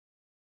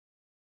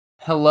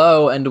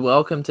Hello and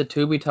welcome to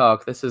Tubi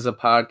Talk. This is a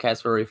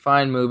podcast where we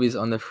find movies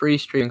on the free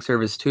streaming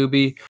service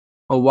Tubi.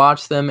 We'll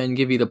watch them and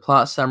give you the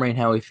plot summary and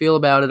how we feel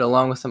about it,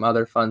 along with some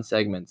other fun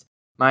segments.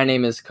 My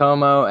name is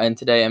Como, and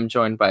today I'm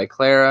joined by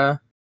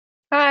Clara.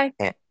 Hi.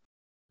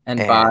 And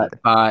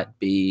Bot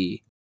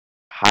B.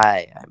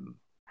 Hi,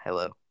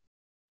 hello.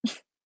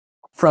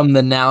 From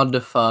the now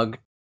defunct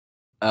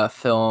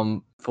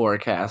film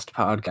forecast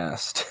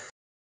podcast.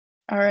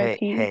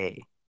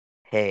 R.I.P.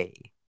 Hey.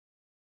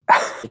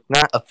 It's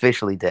not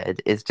officially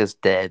dead. It's just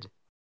dead.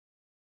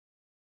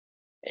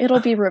 It'll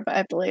be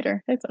revived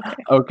later. It's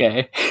okay.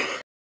 Okay.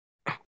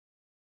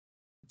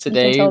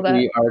 Today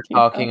we are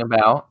talking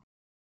about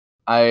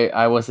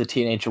I Was a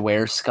Teenage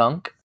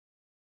Were-Skunk.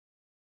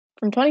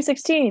 From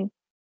 2016.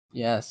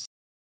 Yes.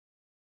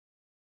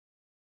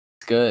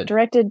 It's good.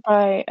 Directed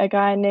by a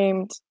guy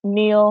named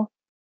Neil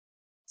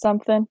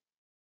something.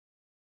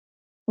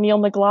 Neil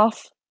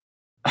McLaughlin,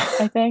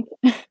 I think.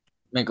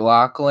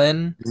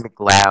 McLaughlin?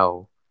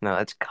 McLeod. No,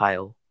 that's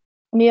Kyle.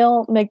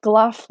 Neil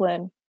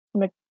McLaughlin.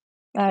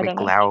 I don't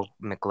know.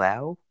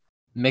 McLeod?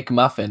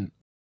 McMuffin.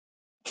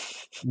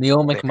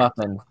 Neil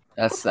McMuffin.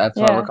 That's what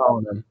we're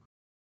calling him.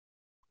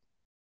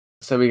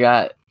 So we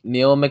got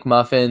Neil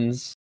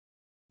McMuffin's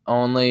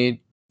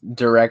only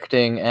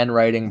directing and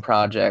writing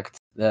project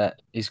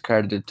that he's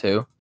credited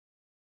to.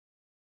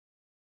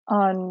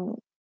 On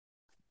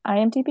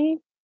IMDb?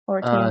 Or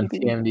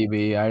TMDb?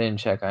 TMDb. I didn't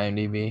check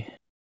IMDb.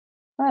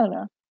 I don't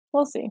know.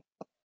 We'll see.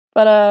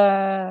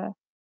 But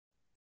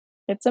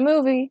it's a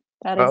movie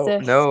that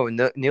exists. No,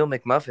 Neil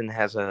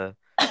McMuffin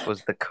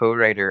was the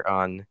co-writer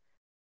on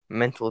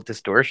Mental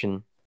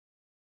Distortion.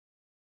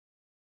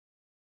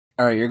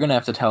 All right, you're gonna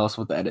have to tell us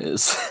what that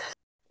is.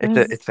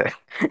 It's a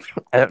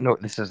I don't know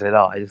what this is at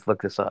all. I just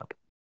looked this up.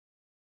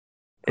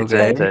 It's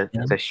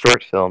a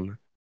short film,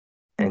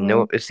 and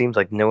it seems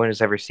like no one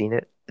has ever seen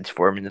it. It's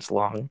 4 minutes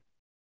long.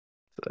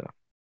 So,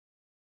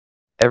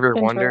 ever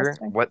wonder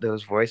what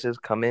those voices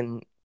come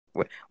in?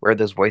 Where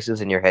those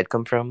voices in your head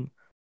come from?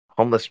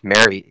 Homeless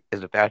Mary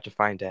is about to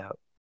find out.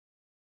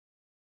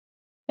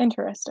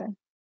 Interesting.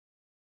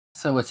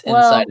 So it's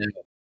inside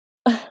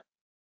out.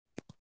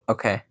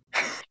 Okay.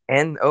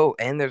 And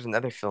there's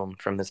another film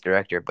from this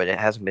director, but it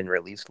hasn't been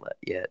released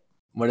yet.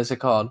 What is it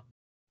called?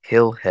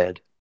 Hillhead.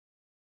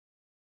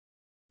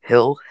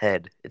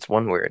 Hillhead. It's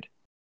one word.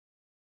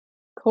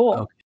 Cool.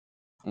 Okay.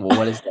 Well,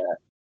 what is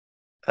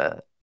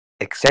that?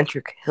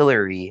 Eccentric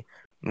Hillary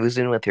moves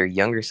in with her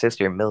younger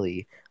sister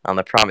Millie on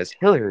the promise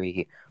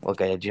Hillary will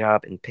get a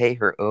job and pay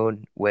her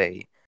own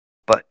way.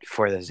 But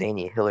for the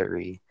zany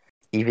Hillary,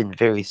 even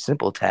very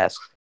simple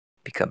tasks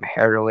become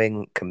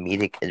harrowing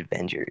comedic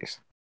adventures.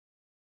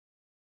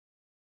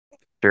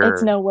 Sure.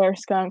 It's no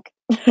Were-Skunk.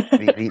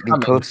 The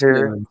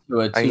poster.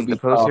 The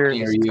poster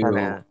is kind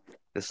of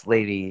this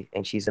lady,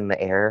 and she's in the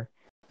air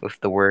with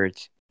the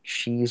words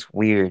 "She's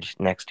weird"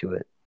 next to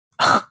it.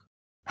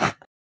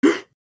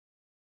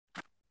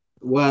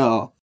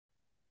 Well,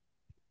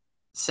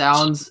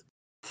 sounds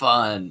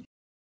fun.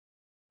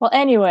 Well,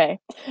 anyway,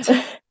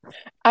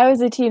 I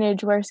Was a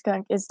Teenage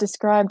Were-Skunk is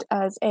described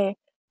as a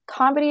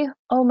comedy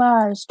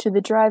homage to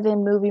the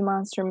drive-in movie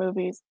monster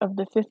movies of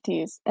the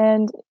 50s.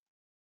 And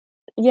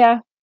yeah,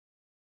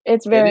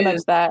 it's very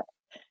much that.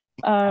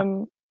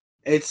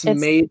 It's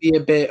maybe a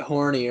bit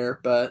hornier,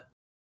 but...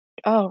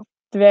 Oh,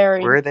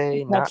 very. Were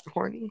they not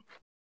horny?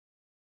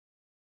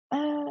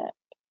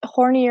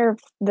 Hornier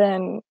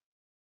than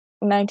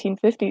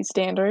 1950s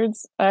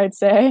standards, I'd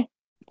say.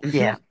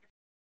 Yeah.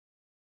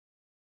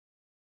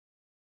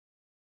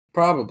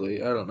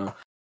 Probably, I don't know.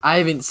 I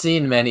haven't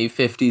seen many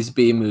 50s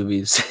B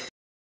movies.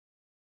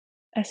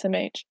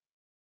 SMH.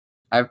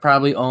 I've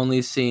probably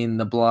only seen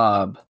The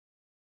Blob.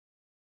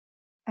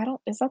 I don't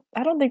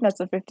think that's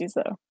the 50s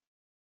though.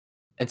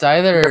 It's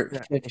either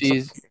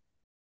 50s.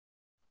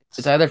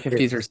 It's either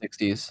 50s or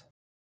 60s.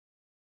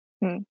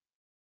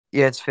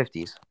 Yeah, it's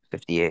 50s.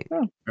 58.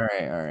 Oh. All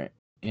right.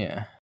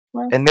 Yeah.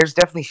 Well, and there's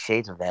definitely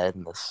shades of that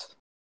in this.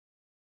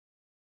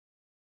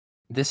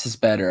 This is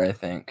better, I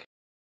think.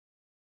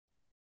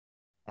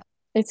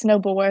 It's no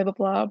Beware the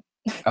Blob.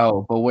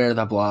 Oh, Beware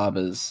the Blob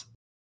is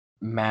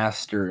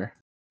masterful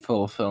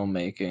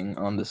filmmaking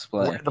on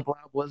display. Beware the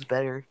Blob was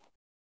better.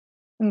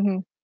 Mm-hmm.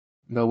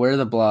 Beware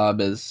the Blob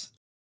is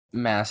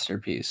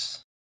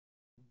masterpiece.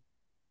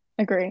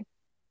 Agree.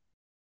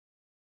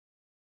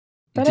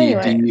 But do you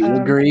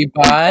agree,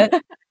 Bot?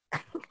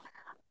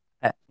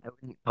 I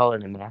wouldn't call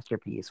it a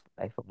masterpiece,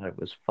 but I thought it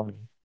was funny.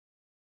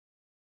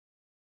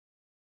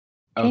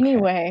 Okay.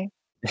 Anyway,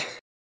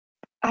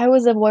 I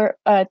Was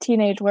a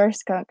Teenage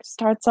Were-Skunk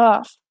starts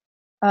off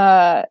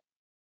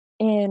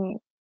in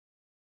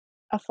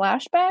a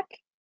flashback?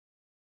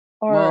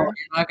 Well,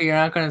 you're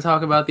not going to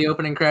talk about the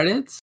opening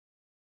credits?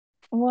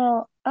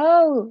 Well,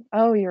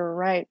 you're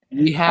right.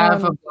 We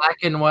have a black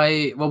and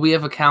white. Well, we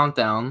have a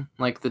countdown,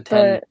 like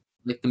the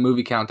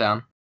movie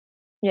countdown.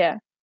 Yeah.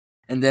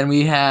 And then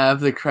we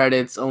have the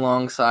credits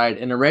alongside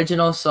an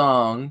original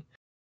song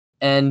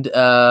and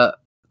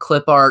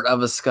clip art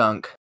of a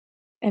skunk.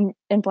 In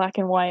black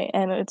and white,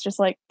 and it's just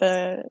like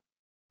the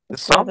The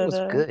song was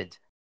good.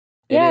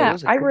 Yeah,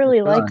 I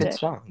really liked it. Good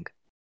song.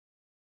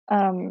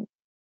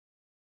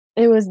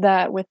 It was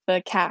that with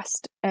the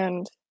cast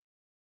and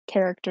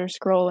character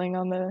scrolling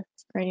on the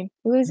screen.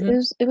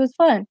 It was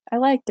fun. I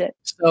liked it.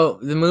 So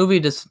the movie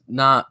does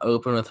not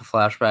open with a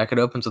flashback. It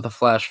opens with a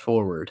flash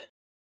forward.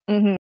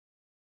 Mm-hmm.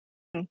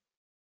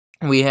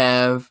 We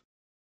have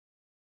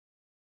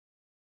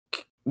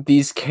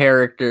these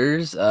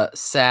characters,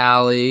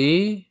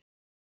 Sally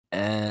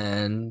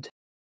and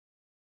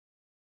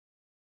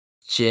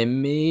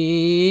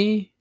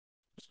Jimmy.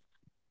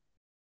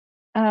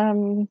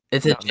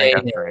 It's a J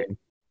name. Right.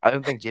 I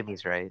don't think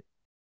Jimmy's right.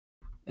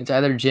 It's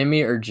either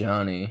Jimmy or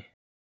Johnny.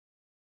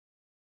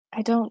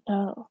 I don't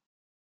know.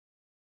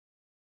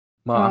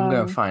 Well, I'm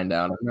gonna find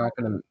out. I'm not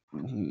gonna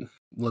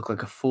look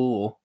like a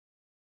fool.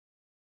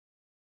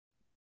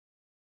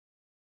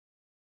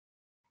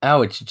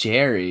 Oh, it's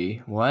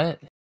Jerry. What?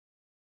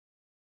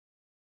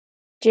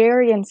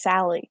 Jerry and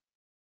Sally,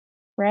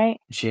 right?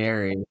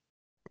 Jerry.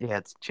 Yeah,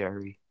 it's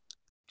Jerry.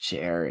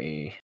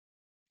 Jerry.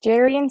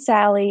 Jerry and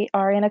Sally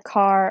are in a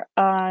car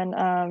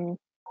on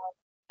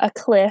a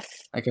cliff.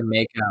 I can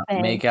make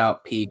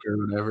out peak or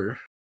whatever.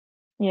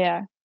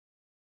 Yeah.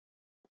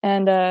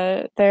 And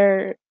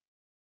they're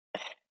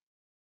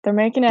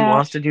making out. He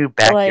wants to do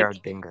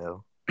backyard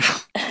bingo.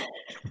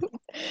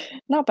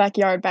 Not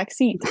backyard,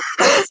 backseat.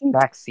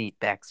 Backseat.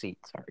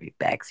 Sorry,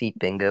 backseat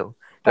bingo.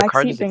 The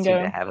car doesn't seem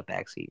to have a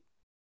backseat.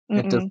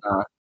 It does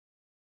not.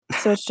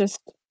 So it's just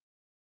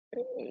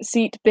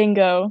seat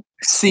bingo.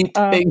 Seat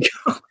bingo.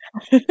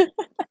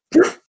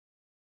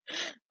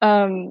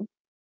 And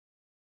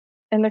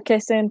they're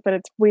kissing, but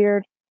it's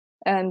weird.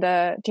 And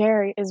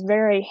Jerry is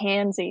very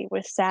handsy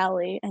with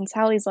Sally, and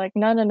Sally's like,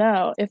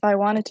 no. If I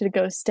wanted to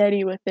go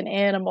steady with an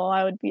animal,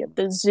 I would be at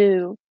the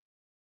zoo.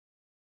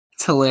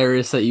 It's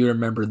hilarious that you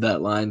remembered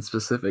that line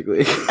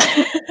specifically.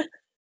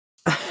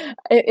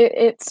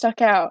 it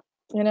stuck out,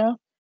 you know?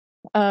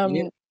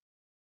 Yeah.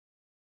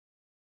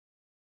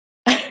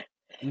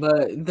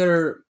 But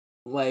they're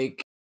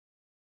like,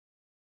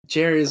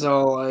 Jerry's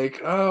all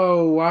like,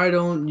 oh, why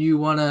don't you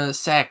want to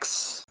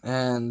sex?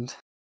 And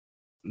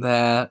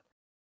that.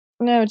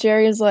 No,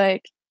 Jerry's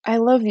like, I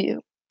love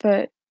you,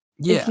 but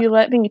if you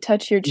let me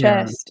touch your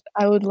chest,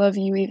 I would love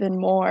you even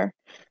more.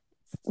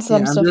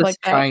 Some stuff like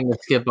that. I'm trying to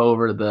skip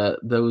over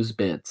those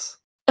bits.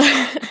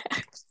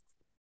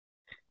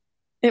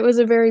 It was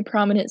a very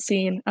prominent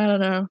scene. I don't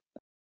know.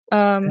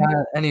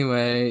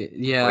 Anyway,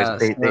 yeah.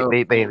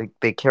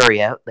 They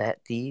carry out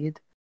that deed,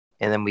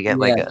 and then we get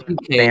like a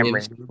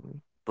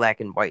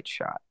black and white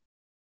shot.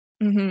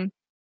 Mm-hmm.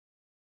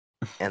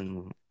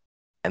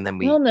 And then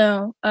we. Well,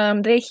 no.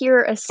 They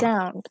hear a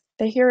sound.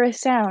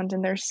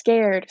 And they're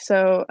scared.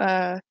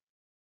 So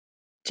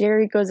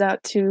Jerry goes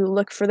out to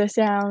look for the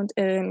sound,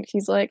 and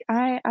he's like,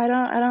 I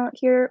don't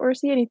hear or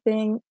see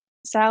anything.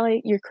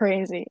 Sally, you're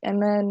crazy.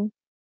 And then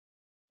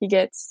he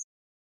gets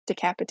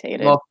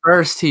decapitated. Well,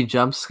 first he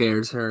jump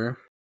scares her.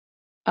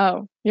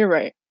 Oh, you're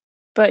right.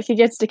 But he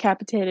gets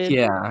decapitated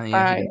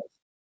by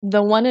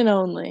the one and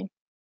only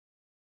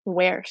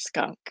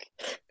Were-skunk.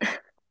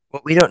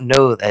 Well, we don't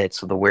know that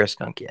it's the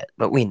Were-skunk yet,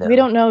 but we know. We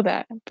don't know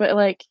that, but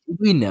like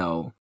we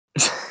know.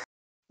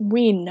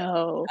 We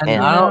know.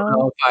 And I don't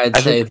know if I'd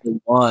say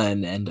the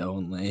one and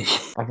only.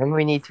 I think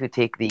we need to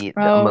take the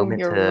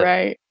moment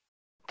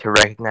to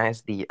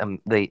recognize the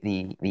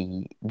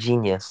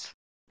genius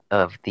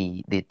of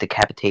the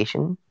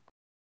decapitation.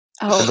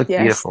 Oh, it looked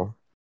beautiful.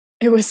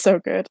 It was so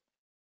good.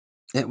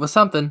 It was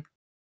something.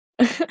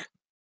 But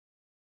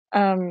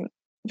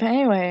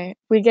anyway,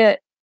 we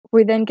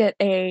then get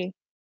a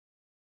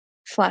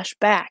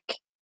flashback.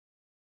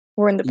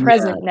 We're in the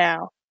present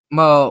now.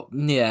 Well,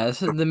 yeah,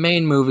 so the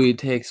main movie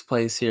takes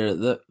place here.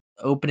 The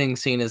opening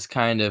scene is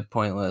kind of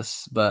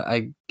pointless, but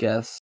I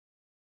guess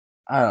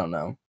I don't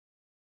know.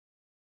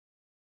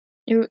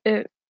 It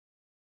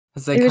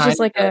was just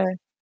like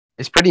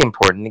It's pretty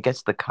important. It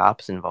gets the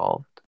cops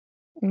involved.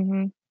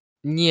 Mm-hmm.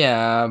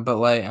 Yeah, but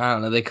like I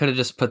don't know. They could have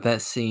just put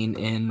that scene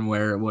in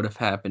where it would have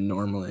happened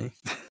normally.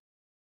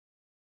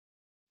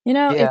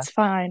 It's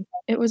fine.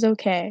 It was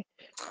okay.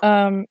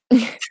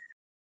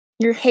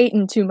 You're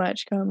hating too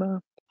much,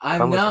 Como.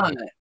 I'm not.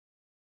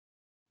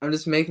 I'm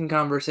just making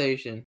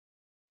conversation.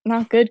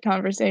 Not good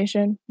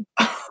conversation.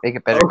 Make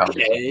it better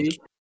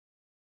conversation.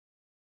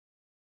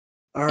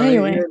 All right.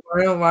 Anyway,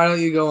 why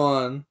don't you go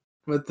on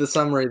with the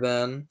summary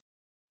then?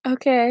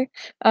 Okay.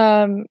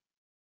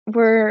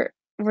 We're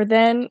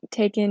then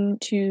taken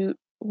to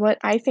what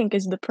I think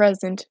is the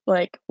present,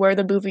 like where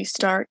the movie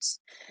starts,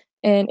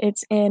 and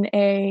it's in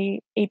a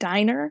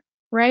diner,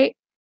 right?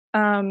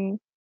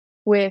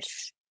 With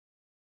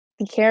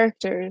the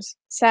characters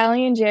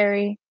Sally and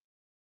Jerry,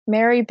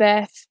 Mary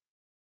Beth,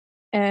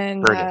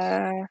 and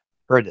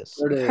Curtis,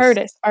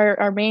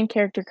 our main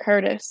character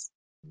Curtis,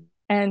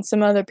 and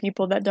some other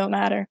people that don't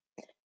matter.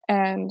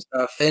 And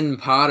Finn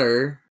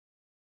Potter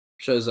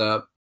shows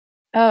up.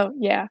 Oh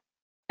yeah,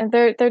 and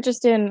they're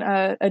just in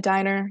a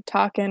diner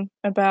talking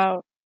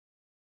about,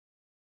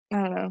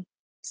 I don't know,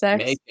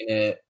 sex. Making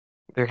it.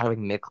 They're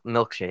having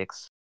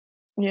milkshakes.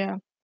 Yeah.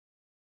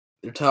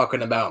 They're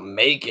talking about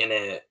making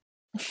it.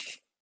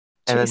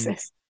 And then,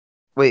 Jesus.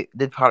 wait,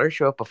 did Potter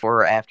show up before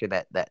or after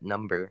that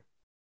number?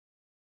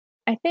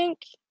 I think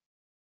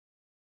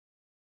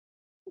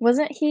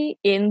wasn't he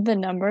in the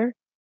number?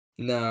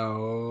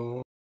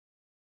 No,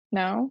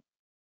 No?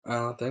 I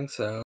don't think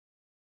so.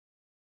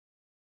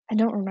 I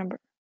don't remember.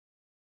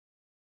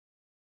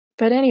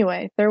 But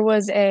anyway, there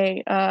was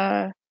a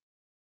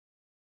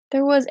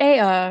There's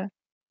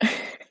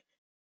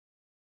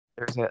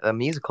a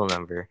musical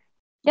number.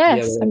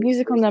 yes, Yeah, a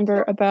musical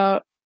number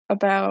about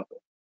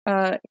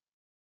uh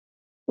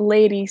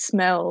lady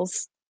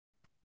smells.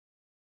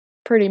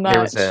 Pretty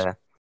much.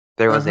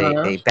 There was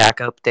Uh-huh. a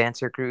backup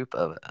dancer group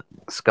of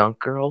skunk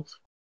girls.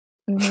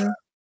 hmm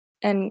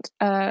And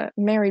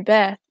Mary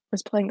Beth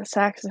was playing the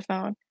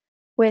saxophone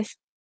with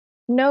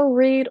no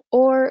reed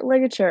or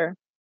ligature,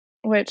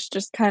 which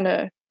just kind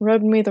of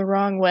rubbed me the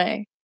wrong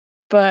way.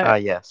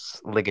 But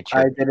Yes, I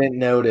ligature. didn't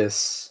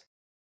notice.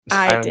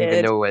 I I don't even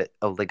did. know what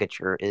a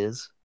ligature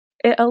is.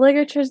 A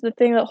ligature is the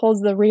thing that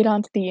holds the reed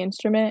onto the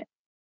instrument,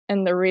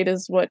 and the reed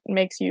is what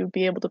makes you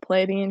be able to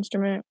play the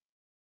instrument.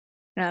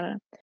 I don't know.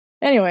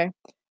 Anyway,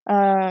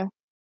 You're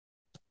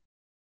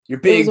it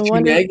was being a too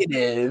wonder.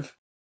 negative.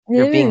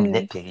 You're being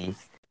nitpicky.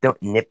 Don't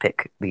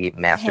nitpick the Hey,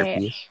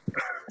 masterpiece.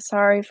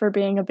 sorry for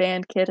being a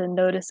band kid and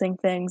noticing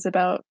things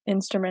about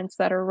instruments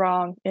that are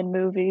wrong in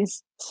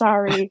movies.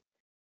 Sorry.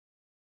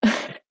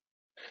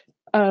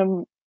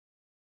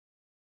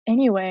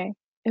 Anyway,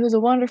 it was a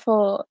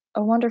wonderful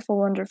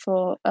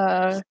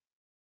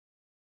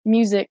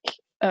music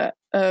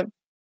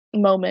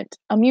moment,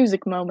 a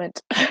music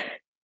moment.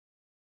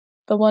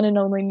 The one and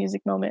only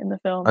music moment in the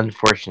film.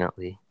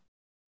 Unfortunately.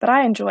 But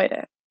I enjoyed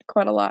it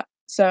quite a lot.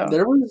 So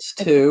There was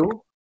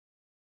two.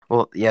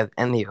 Well, yeah,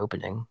 and the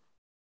opening.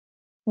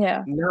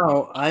 yeah.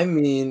 No, I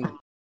mean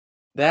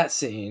that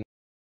scene.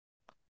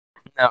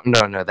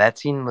 No. That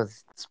scene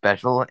was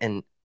special,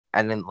 and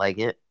I didn't like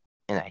it,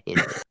 and I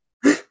hated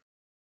it.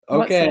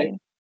 What Okay, scene?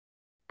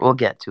 We'll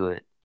get to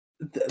it.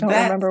 Don't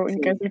that remember what you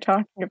guys scene. are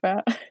talking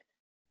about.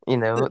 You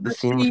know, the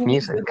scene with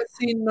music. The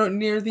scene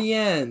near the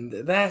end.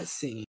 That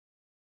scene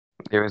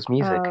There was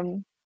music.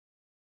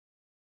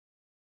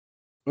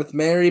 with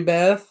Mary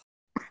Beth.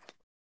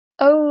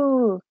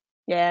 Oh,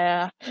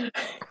 yeah.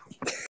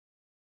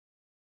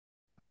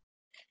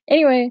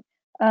 Anyway,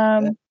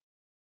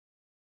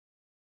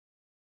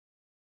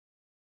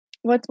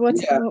 what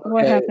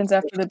happens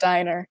after the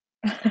diner?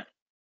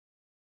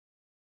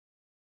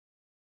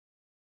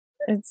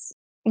 It's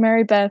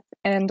Mary Beth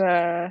and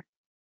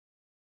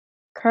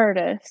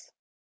Curtis,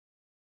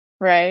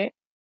 right?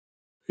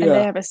 And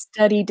they have a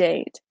study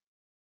date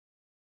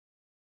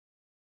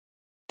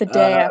the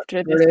day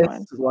after this Curtis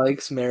one.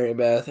 likes Mary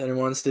Beth and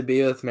wants to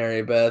be with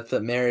Mary Beth,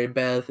 but Mary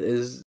Beth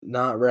is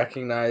not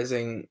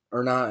recognizing,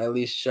 or not at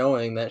least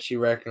showing that she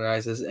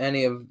recognizes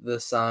any of the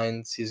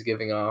signs he's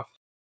giving off.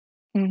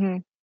 Mm-hmm.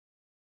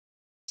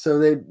 So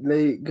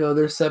they go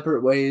their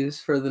separate ways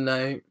for the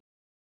night.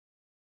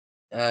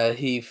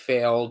 He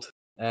failed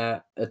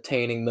at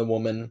attaining the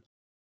woman,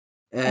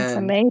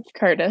 and SMH,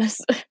 Curtis.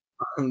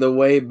 on the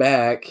way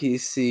back, he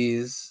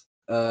sees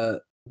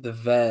the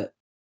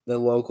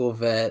local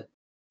vet,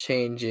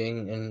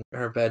 changing in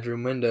her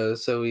bedroom window.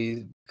 So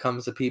he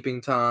comes a peeping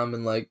tom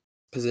and like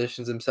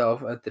positions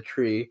himself at the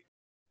tree.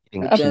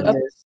 But then A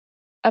this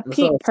Pete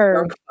little perv.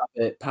 skunk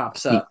puppet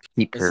pops up.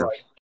 Pete It's perv.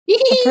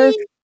 like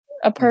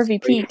A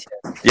pervy Pete.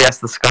 Yes,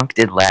 the skunk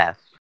did laugh.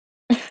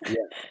 Yeah.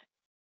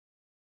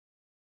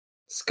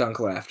 Skunk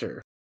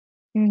laughter.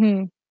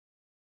 Mm-hmm.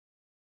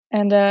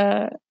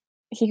 And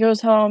he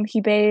goes home, he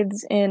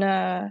bathes in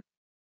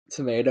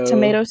Tomato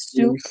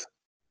soup. juice.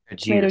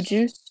 Tomato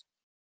juice.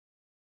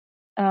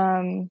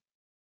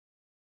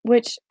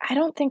 Which I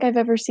don't think I've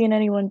ever seen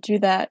anyone do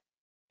that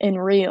in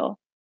real.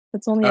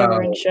 It's only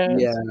ever in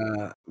shows.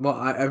 Yeah. Well,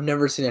 I've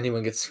never seen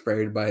anyone get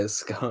sprayed by a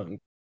skunk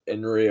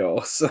in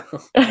real, so.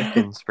 I've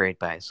been sprayed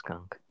by a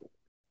skunk.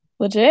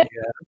 Legit?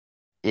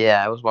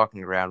 Yeah, I was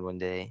walking around one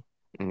day,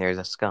 and there's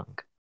a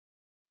skunk.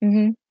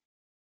 Mm-hmm.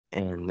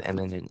 And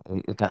then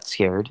it got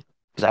scared,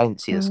 because I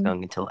didn't see the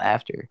skunk until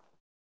after.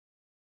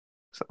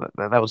 So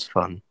that was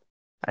fun.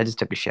 I just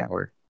took a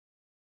shower.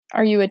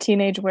 Are you a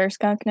teenage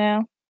wereskunk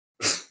now?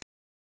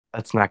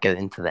 Let's not get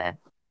into that.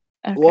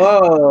 Okay.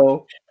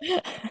 Whoa.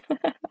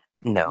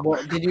 No.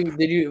 What did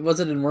you was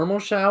it a normal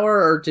shower,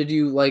 or did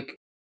you like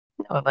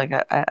No, like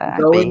I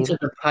go bathed. into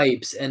the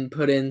pipes and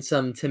put in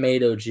some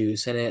tomato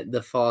juice and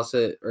the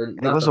faucet, or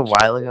It was a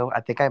while ago. I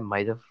think I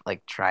might have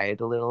like tried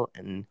a little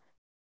and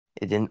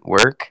it didn't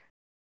work.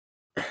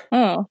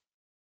 Oh.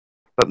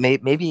 But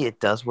maybe it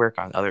does work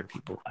on other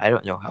people. I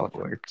don't know how it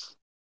works.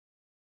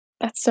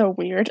 That's so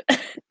weird.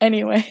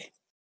 Anyway.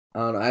 I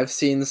don't know. I've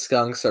seen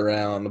skunks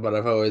around, but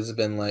I've always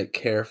been like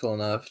careful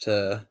enough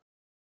to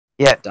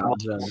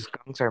dodge them.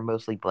 Skunks are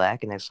mostly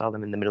black, and I saw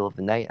them in the middle of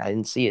the night. I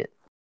didn't see it.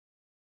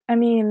 I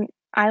mean,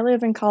 I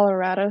live in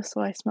Colorado, so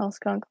I smell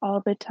skunk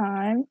all the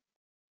time.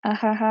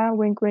 Ahaha,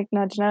 wink, wink,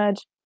 nudge,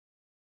 nudge.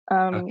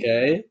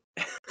 Okay.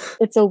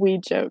 It's a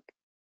weed joke,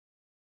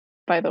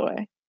 by the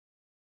way.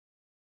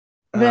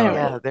 But anyway.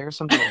 Yeah, there's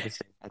something to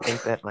say. I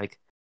think that like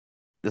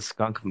the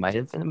skunk might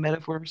have been a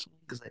metaphor or something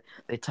because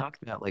they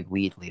talked about like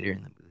weed later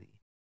in the movie.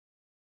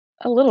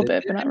 A little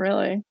bit, but not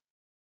really.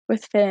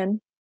 With Finn,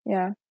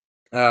 yeah.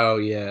 Oh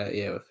yeah,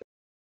 yeah. With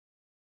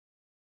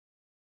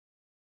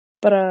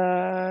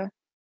But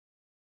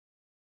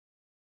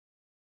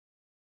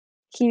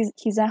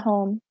he's at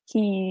home.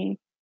 He's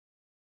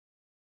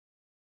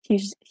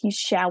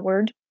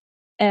showered,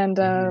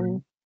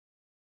 and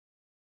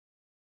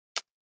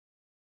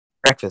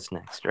Breakfast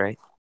next, right?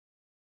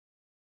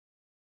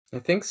 I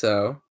think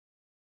so.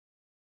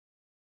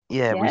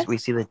 Yeah, yes? we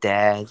see the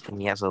dad, and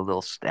he has a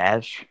little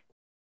stash.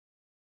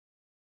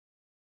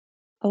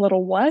 A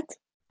little what?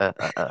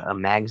 A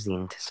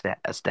magazine,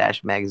 a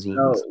stash magazine.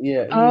 Oh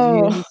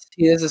yeah.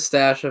 He has a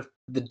stash of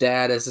the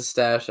dad has a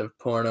stash of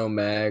porno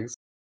mags,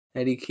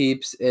 and he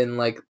keeps in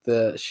like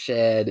the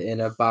shed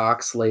in a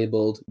box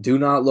labeled "Do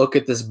not look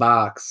at this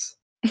box."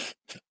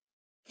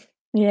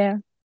 Yeah,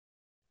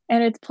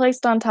 and it's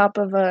placed on top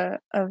of a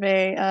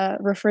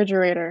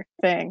refrigerator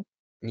thing.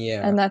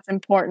 Yeah, and that's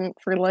important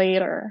for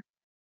later.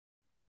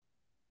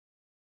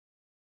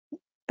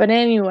 But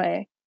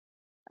anyway,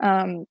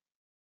 they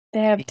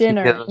have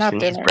dinner, not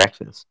dinner.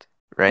 Breakfast,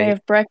 right? They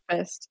have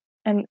breakfast,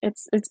 and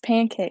it's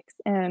pancakes,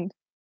 and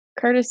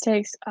Curtis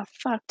takes a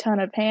fuck ton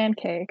of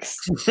pancakes.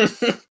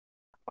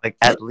 Like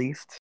at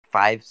least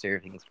 5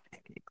 servings of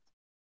pancakes.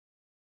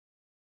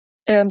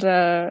 And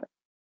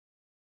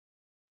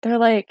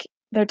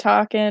they're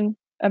talking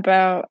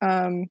about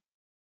I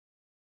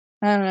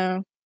don't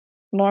know,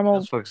 normal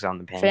Let's focus on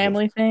the pancakes.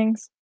 family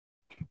things.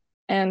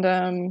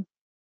 And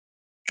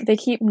they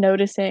keep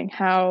noticing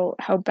how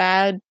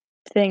bad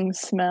things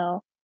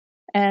smell.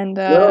 And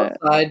little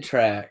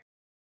sidetrack.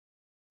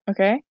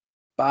 Okay.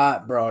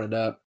 Bot brought it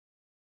up.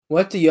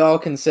 What do y'all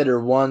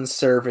consider one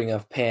serving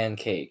of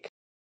pancake?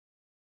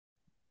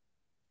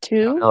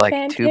 2 like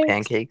pancakes? 2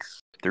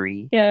 pancakes?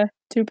 3? Yeah,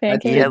 2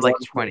 pancakes. He had like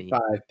 20.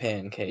 5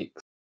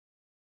 pancakes.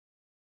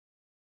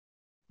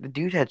 The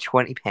dude had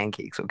 20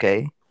 pancakes,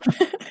 okay?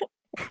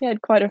 He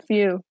had quite a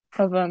few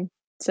of them,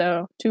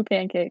 so 2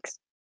 pancakes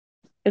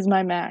is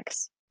my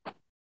max.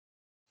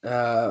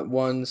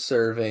 1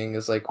 serving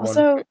is like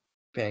also, 1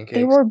 pancake.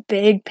 They were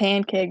big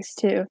pancakes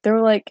too. They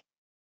were like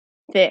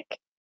thick.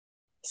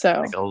 So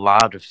like a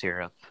lot of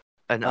syrup.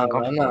 I'm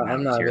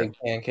not a big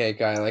pancake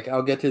guy. Like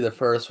I'll get through the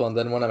first one,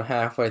 then when I'm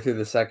halfway through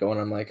the second one,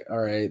 I'm like, all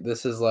right,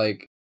 this is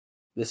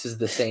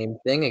the same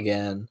thing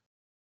again.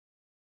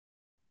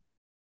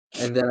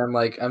 And then I'm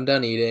like, I'm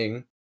done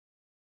eating.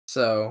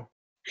 So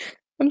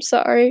I'm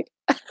sorry.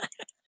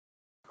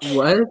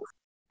 What?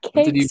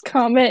 Cake's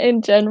comment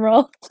in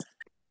general.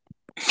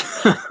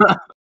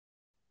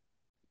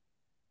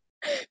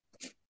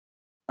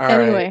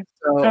 Anyway, right.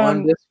 So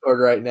on Discord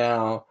right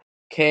now,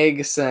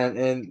 Keg sent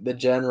in the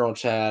general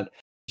chat,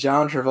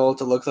 John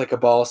Travolta looks like a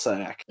ball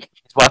sack.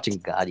 He's watching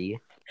Gotti.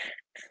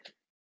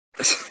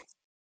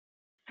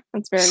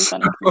 That's very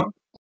funny.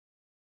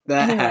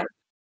 That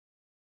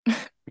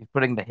He's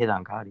putting the hit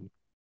on Gotti.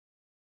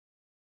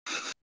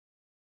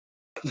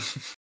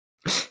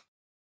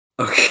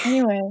 Okay.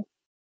 Anyway,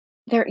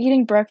 they're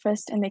eating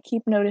breakfast and they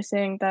keep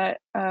noticing that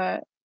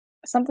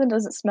something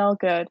doesn't smell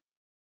good.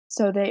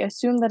 So they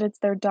assume that it's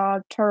their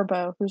dog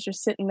Turbo, who's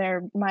just sitting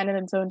there minding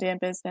its own damn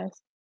business.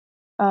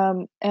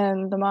 And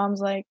the mom's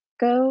like,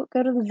 "Go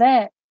to the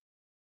vet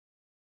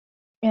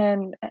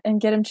and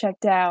get him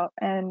checked out."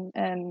 And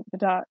the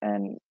dog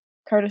and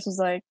Curtis is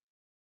like,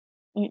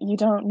 "You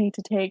don't need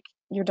to take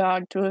your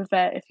dog to a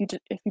vet if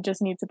he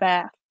just needs a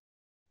bath."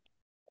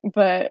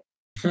 But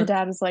the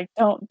dad is like,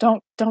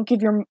 "Don't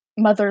give your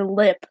mother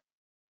lip."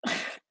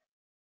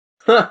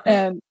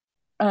 And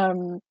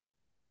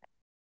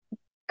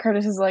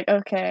Curtis is like,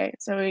 "Okay."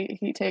 So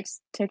he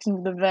takes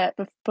him to the vet,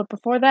 but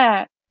before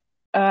that,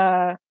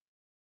 the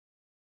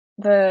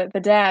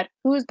dad,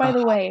 who is by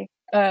the way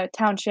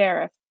town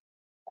sheriff,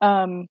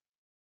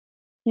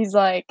 he's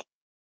like,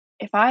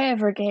 "If I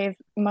ever gave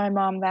my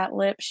mom that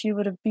lip, she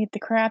would have beat the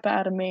crap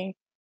out of me."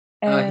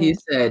 And he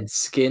said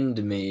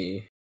skinned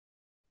me.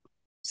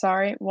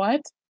 Sorry,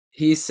 what?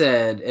 He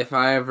said if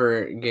I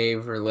ever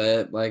gave her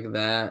lip like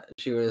that,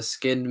 she would have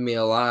skinned me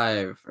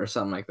alive or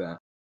something like that.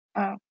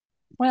 Oh,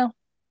 well,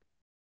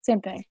 same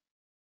thing.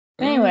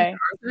 Anyway,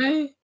 are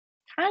they?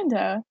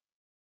 Kinda.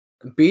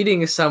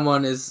 Beating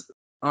someone is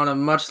on a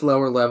much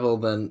lower level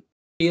than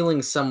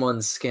peeling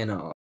someone's skin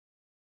off.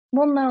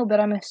 Well, no,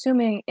 but I'm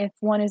assuming if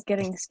one is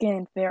getting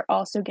skinned, they're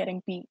also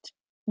getting beat.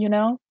 You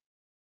know?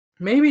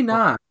 Maybe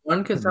not.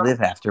 One could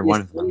live after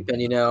one of them,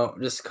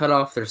 and just cut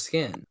off their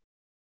skin.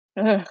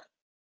 Ugh.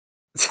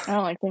 I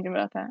don't like thinking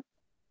about that.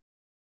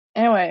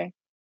 Anyway,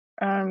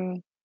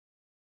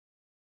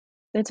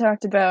 they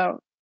talked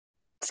about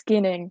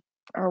skinning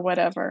or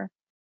whatever,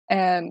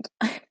 and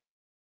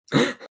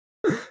the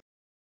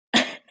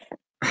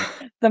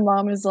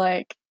mom is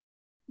like,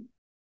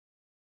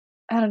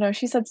 I don't know,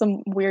 she said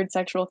some weird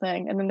sexual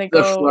thing, and then they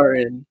go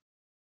flirting.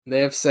 They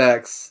have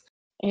sex.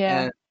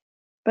 Yeah.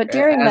 But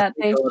during that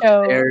they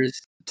show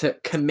to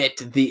commit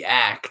the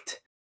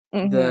act.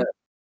 Mm-hmm.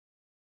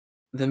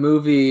 the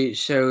movie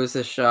shows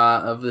a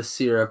shot of the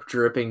syrup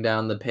dripping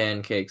down the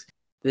pancakes.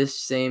 This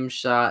same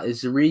shot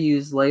is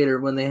reused later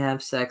when they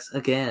have sex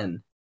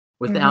again,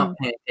 without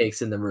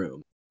pancakes in the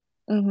room.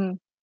 Mm-hmm.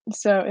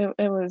 So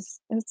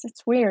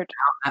it's weird.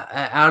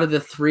 Out of the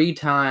 3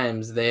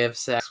 times they have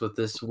sex with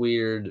this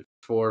weird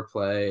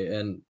foreplay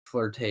and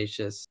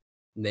flirtatious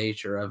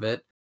nature of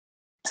it,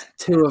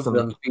 2 of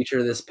them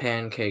feature this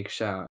pancake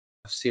shot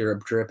of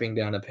syrup dripping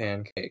down a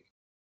pancake.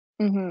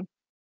 Mm-hmm.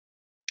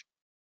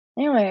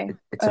 Anyway,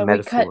 it's a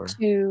metaphor. We cut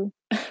to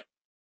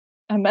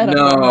a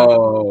metaphor.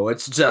 No,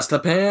 it's just a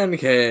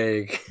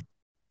pancake.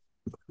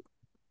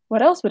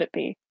 What else would it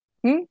be?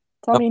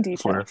 Tell me in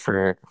detail.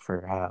 For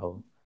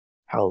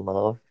how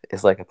love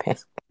is like a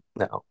pancake.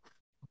 No.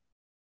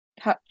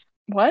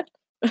 What?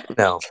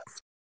 No.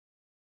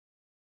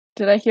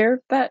 Did I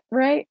hear that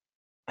right?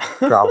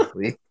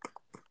 Probably.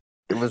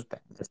 It was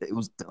bad. It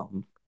was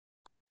dumb.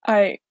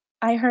 I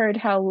heard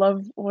how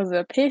love was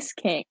a piss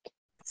cake.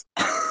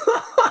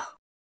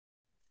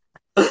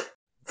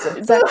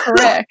 Is that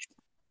correct?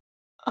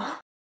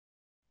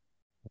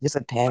 It's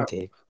a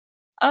pancake.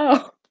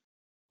 Oh.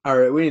 All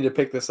right, we need to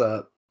pick this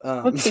up.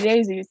 Whoopsie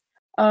daisies.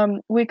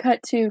 We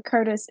cut to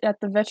Curtis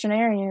at the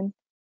veterinarian.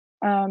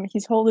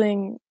 He's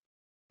holding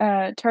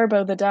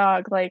Turbo the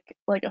dog like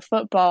a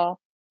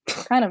football.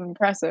 Kind of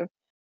impressive.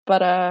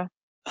 But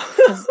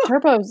because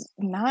Turbo's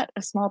not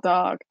a small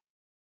dog.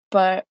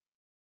 But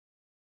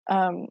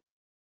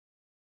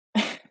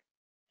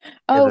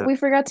we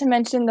forgot to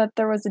mention that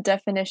there was a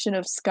definition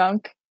of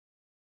skunk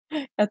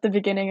at the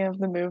beginning of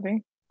the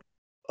movie.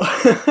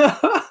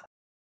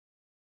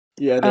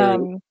 Yeah, there is.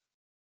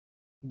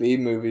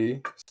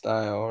 B-movie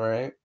style,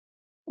 right?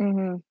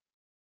 Mm-hmm.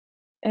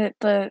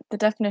 The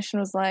definition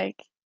was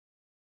like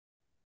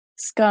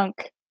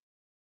skunk,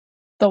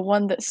 the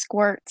one that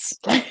squirts.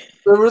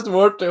 There was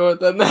more to it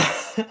than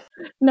that.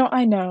 No,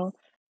 I know,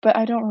 but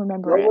I don't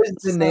remember what it. What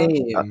was the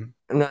name?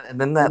 No,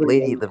 and then that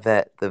lady, the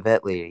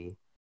vet lady,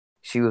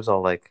 she was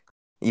all like,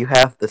 "You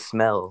have the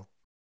smell.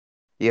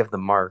 You have the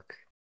mark.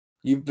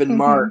 You've been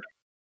marked."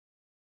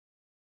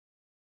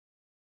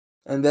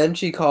 And then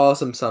she calls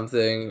him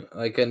something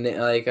like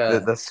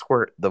the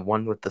squirt, the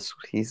one with the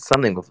he's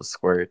something with a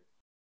squirt.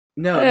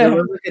 No, there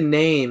was like a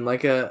name,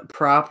 like a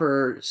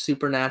proper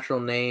supernatural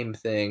name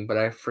thing, but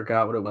I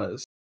forgot what it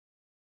was.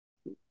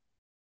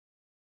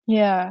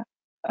 Yeah,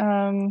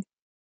 I'm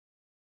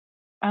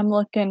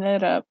looking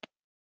it up.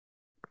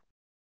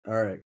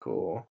 All right,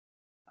 cool.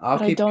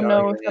 But I don't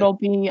know if it'll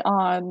be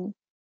on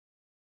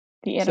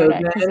the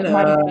internet because it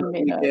might have been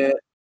made up.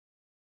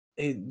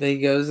 They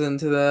goes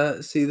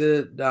into see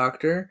the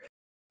doctor,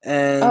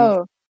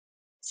 and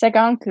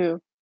Segonku.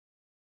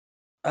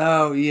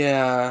 Oh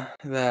yeah,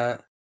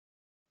 that.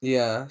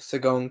 Yeah,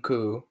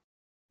 Segonku.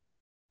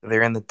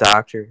 They're in the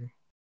doctor,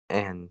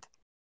 and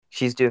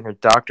she's doing her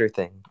doctor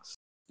things,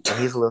 and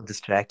he's a little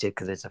distracted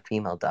because it's a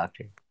female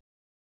doctor.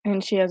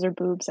 And she has her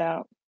boobs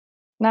out.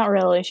 Not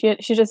really. She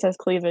just has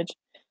cleavage.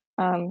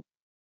 Anyway.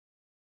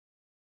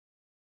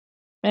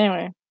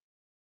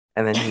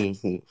 And then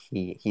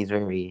he's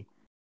very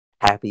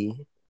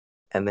happy,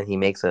 and then he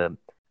makes a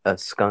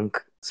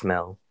skunk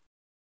smell.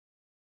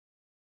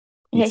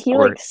 He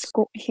squirts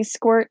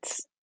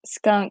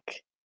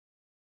skunk.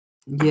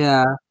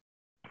 Yeah.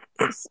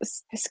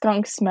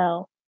 Skunk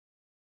smell.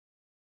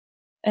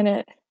 And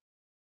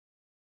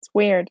it's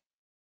weird.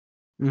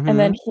 Mm-hmm. And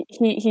then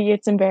he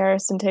gets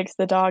embarrassed and takes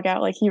the dog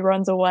out, like he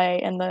runs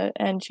away,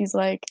 and she's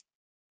like,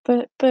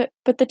 but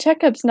the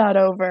checkup's not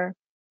over.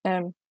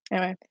 Anyway.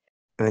 And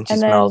then she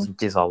smells and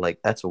she's all like,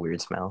 that's a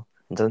weird smell.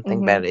 And doesn't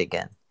think about it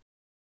again.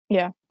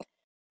 Yeah.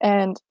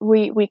 And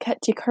we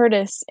cut to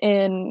Curtis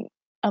in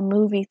a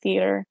movie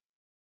theater,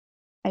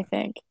 I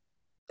think.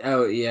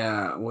 Oh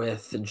yeah,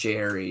 with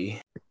Jerry.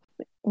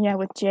 Yeah,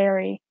 with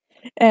Jerry.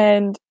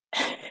 And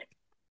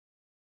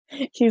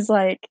he's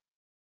like,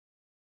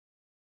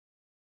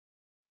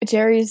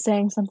 Jerry's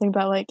saying something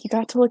about like, you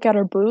got to look at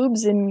her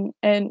boobs and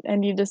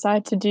you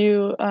decide to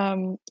do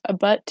a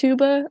butt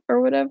tuba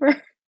or whatever.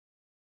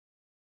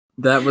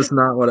 That was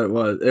not what it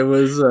was. It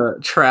was a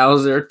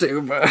trouser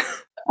tuba.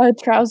 A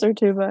trouser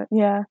tuba,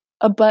 yeah.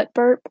 A butt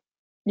burp.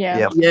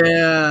 Yeah.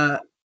 Yeah.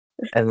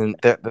 And then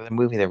the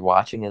movie they're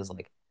watching is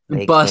like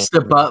Bust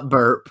a butt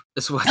burp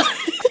is what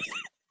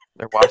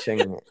they're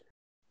watching.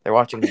 They're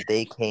watching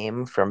They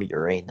Came from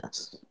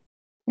Uranus.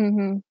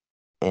 Mm-hmm.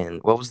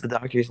 And what was the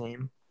doctor's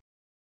name?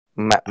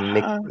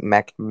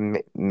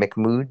 McMood?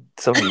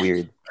 Something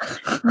weird.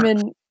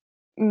 Miniman?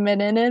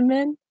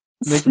 Miniman.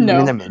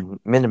 Cinnamon.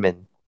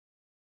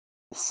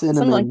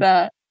 Something like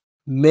that.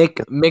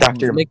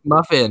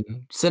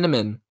 McMuffin.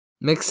 Cinnamon.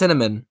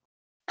 McCinnamon.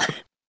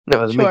 No, it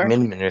was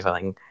McMiniman or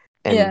something.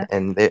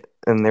 And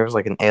there was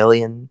like an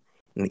alien,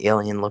 and the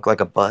alien looked like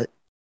a butt.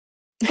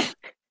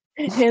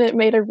 And it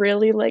made a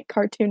really like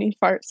cartoony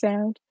fart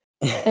sound.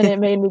 And it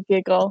made me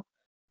giggle.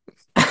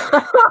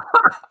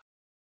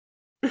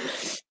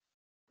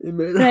 It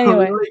made a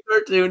really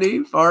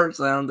cartoony fart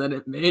sound and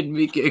it made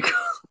me giggle.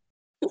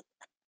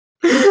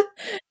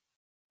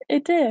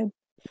 It did.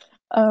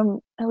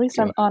 At least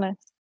I'm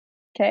honest.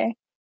 Okay.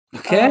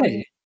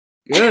 Okay.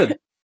 Good.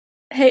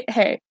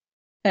 Hey.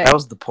 That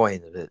was the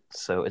point of it,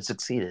 so it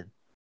succeeded.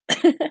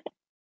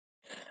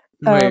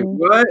 Wait,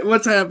 what?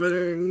 What's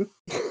happening?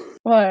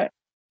 What?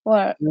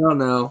 I don't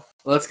know.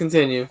 Let's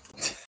continue.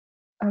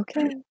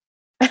 Okay.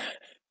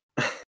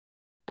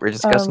 We're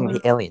discussing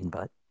the alien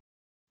butt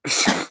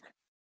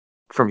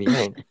from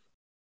Uranus.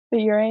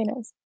 The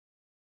Uranus.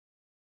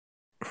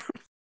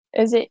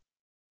 Is it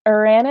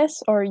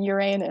Uranus or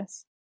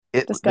Uranus?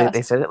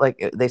 They said it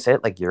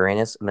like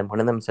Uranus, and then one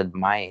of them said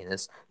my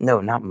anus.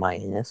 No, not my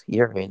anus.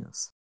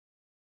 Uranus.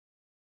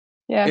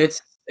 Yeah.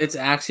 It's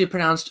actually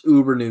pronounced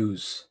Uber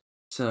News.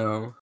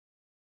 So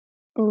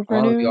all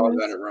of y'all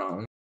got it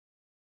wrong.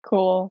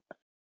 Cool.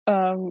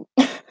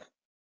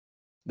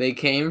 They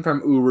came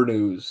from Uber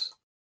News.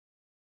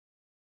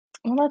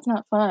 Well, that's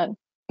not fun.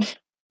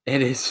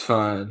 It is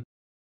fun.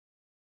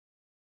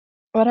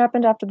 What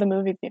happened after the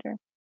movie theater?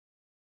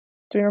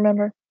 Do you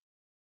remember?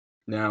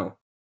 No.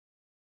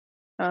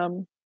 I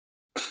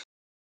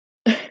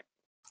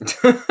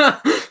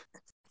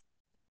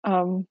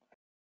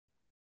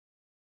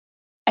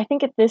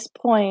think at this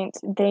point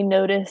they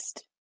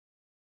noticed.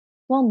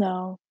 Well,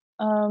 no.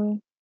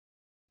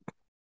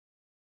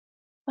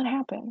 What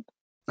happened?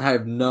 I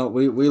have no.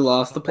 We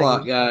lost the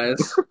plot,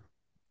 guys.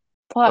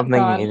 Plot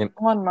gone.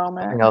 One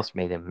moment. Something else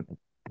made him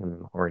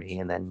horny,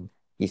 and then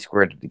he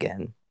squirted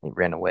again. He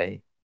ran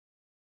away.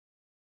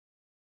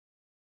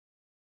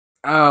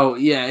 Oh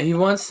yeah, he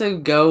wants to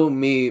go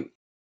meet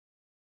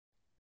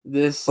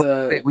this.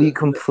 We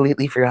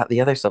completely forgot the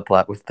other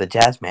subplot with the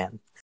jazz man.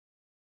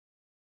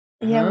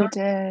 Yeah, we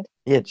did.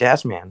 Yeah,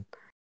 jazz man.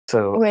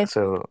 So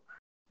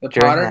the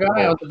Potter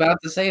guy. I was about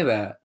to say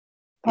that.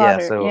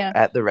 Potter,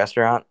 at the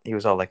restaurant, he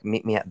was all like,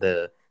 "Meet me at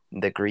the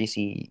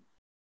greasy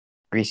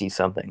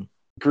something."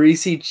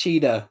 Greasy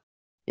cheetah.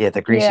 Yeah,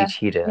 the greasy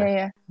cheetah.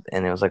 Yeah.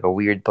 And it was like a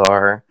weird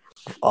bar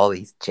with all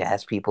these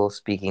jazz people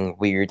speaking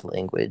weird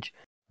language,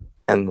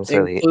 and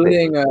so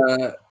including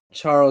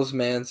Charles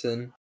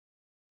Manson.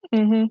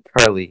 Mm-hmm.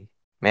 Charlie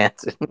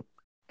Manson.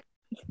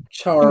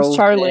 Charlie.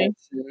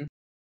 Manson.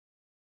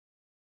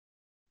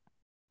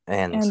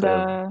 And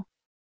so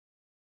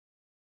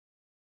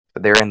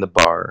they're in the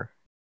bar.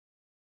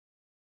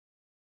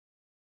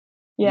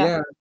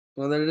 Yeah.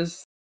 Well, they're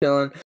just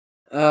chilling.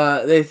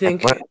 They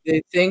think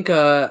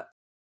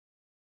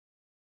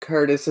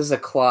Curtis is a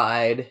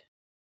Clyde.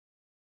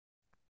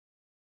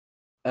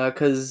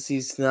 Cause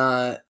he's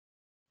not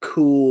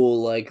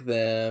cool like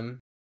them.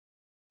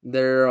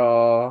 They're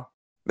all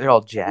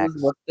Jacks.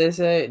 What they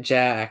say?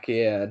 Jack,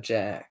 yeah,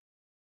 Jack.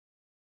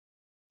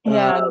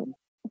 Yeah,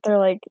 they're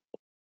like,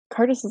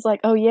 Curtis is like,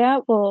 oh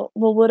yeah, well,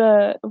 would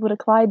a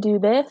Clyde do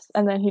this?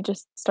 And then he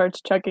just starts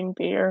chugging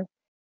beer,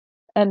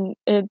 and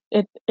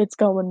it's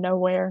going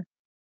nowhere.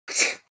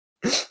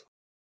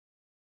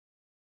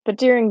 But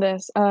during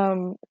this,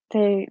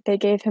 they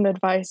gave him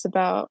advice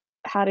about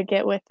how to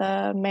get with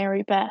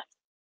Mary Beth,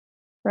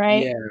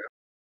 right? Yeah.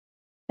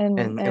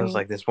 And it was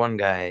like this one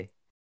guy,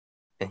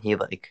 and he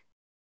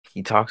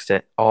talks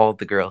to all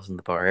the girls in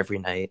the bar every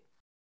night,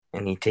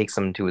 and he takes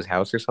them to his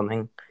house or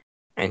something,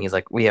 and he's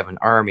like, "We have an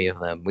army of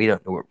them. We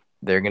don't know what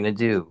they're gonna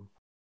do."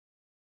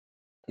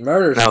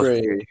 Murder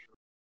spree.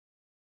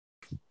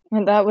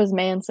 And that was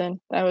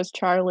Manson. That was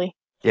Charlie.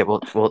 Yeah,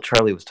 well,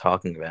 Charlie was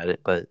talking about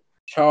it, but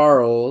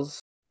Charles,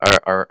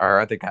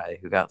 our other guy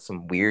who got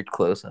some weird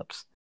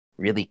close-ups,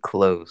 really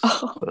close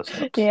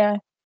close-ups. Yeah.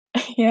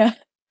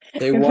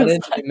 They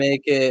wanted to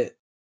make it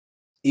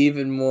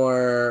even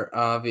more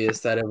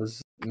obvious that it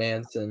was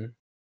Manson,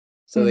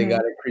 so they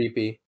got it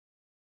creepy.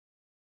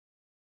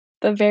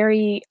 The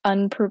very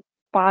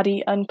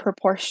body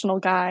unproportional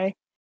guy.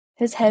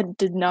 His head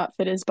did not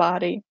fit his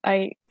body.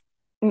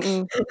 The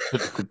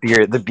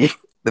beer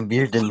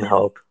didn't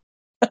help.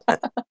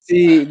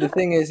 See, the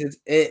thing is,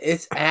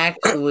 it's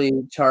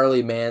actually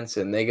Charlie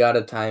Manson. They got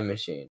a time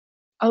machine.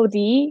 Oh,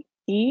 the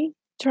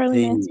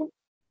Charlie Manson.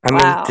 I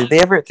mean, did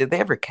they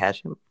ever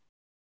catch him?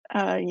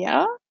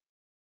 Yeah.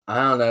 I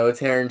don't know.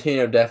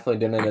 Tarantino definitely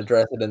didn't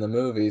address it in the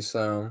movie,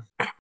 so.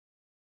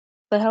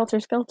 The Helter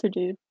Skelter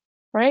dude,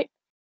 right?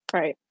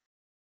 Right.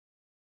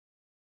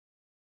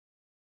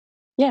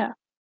 Yeah.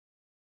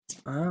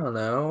 I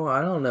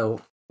don't know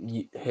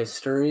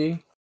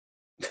history.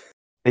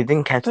 They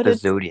didn't catch the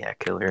Zodiac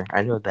killer.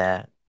 I know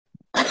that.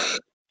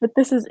 But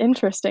this is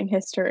interesting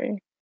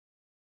history.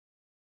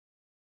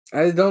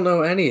 I don't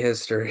know any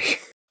history.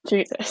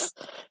 Jesus.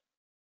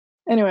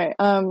 Anyway,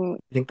 I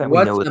think that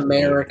what's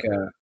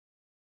America?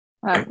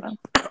 I don't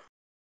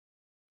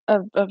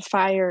know. A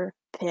fire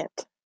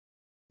pit.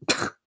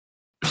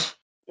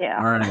 Yeah.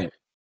 All right.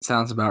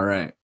 Sounds about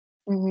right.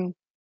 Mm-hmm.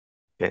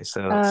 Okay,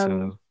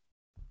 so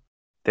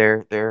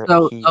they're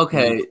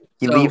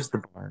he leaves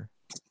the bar.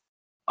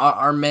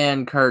 Our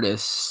man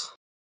Curtis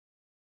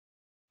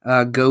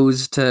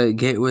goes to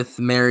get with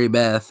Mary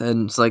Beth,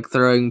 and it's like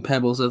throwing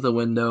pebbles at the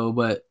window,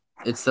 but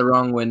it's the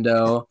wrong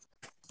window.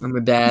 And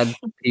the dad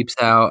peeps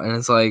out, and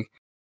it's like,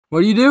 "What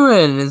are you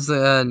doing?"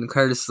 And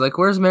Curtis is like,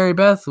 "Where's Mary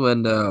Beth's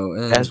window?"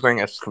 And Dad's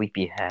wearing a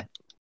sleepy hat.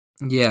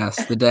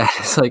 Yes, the dad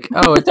is like,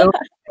 "Oh, it's over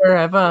there,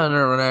 have fun,"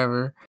 or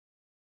whatever.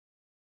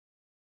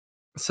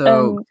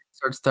 So,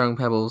 starts throwing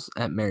pebbles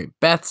at Mary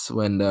Beth's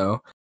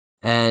window,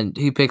 and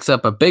he picks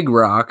up a big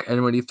rock,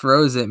 and when he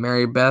throws it,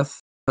 Mary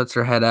Beth puts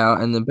her head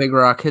out, and the big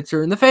rock hits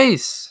her in the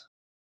face.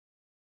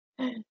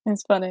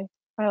 It's funny.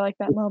 I like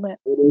that moment.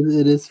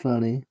 It is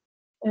funny.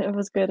 It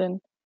was good,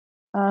 and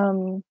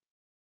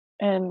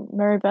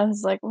Mary Beth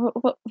is like,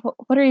 what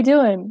are you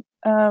doing?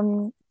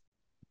 I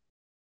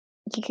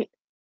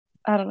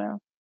don't know.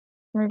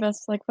 Mary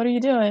Beth's like, what are you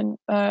doing?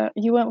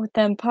 You went with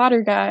them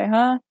Potter guy,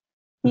 huh?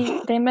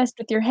 They messed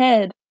with your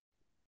head.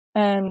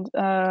 And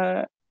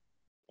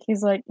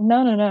he's like,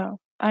 no.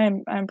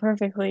 I'm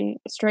perfectly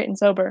straight and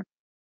sober.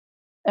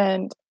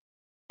 And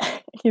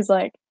he's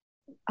like,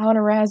 I want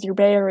to razz your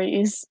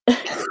berries.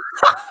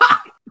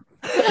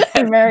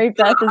 And Mary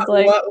Beth is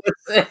like, what was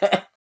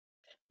that?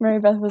 Mary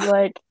Beth was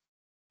like,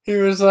 He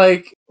was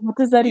like, what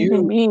does that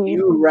even mean?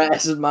 You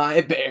razz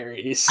my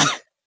berries.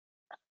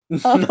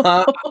 Oh.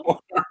 Not I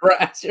want to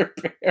razz your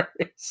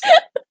berries.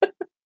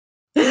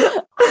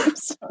 I'm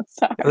so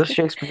sorry. It was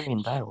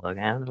Shakespearean dialogue.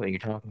 I don't know what you're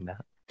talking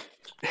about.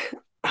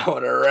 I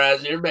want to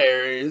razz your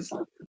berries.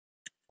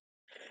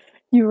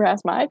 You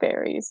razz my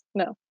berries.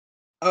 No.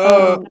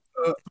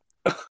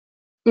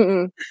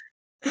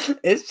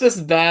 It's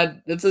just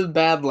bad. It's a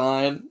bad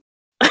line.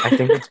 I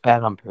think it's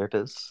bad on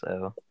purpose,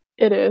 so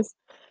It is.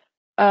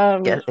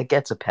 it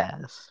gets a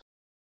pass.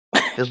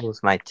 Fizzle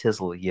is my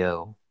tizzle,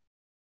 yo.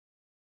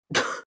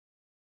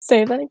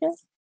 Say that again?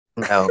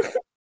 No.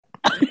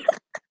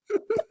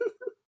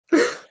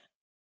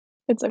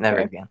 It's okay. Never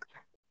again.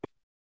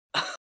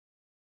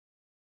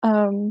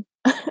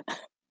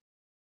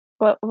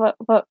 What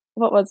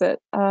was it?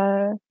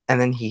 And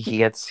then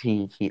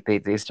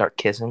they start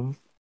kissing.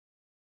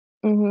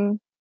 Mm-hmm.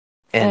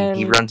 And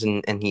he runs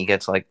in, and he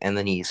gets and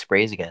then he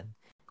sprays again.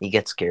 He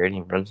gets scared and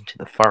he runs into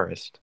the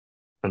forest.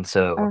 And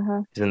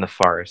so he's in the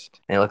forest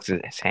and he looks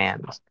at his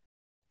hands,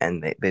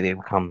 and they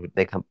become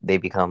like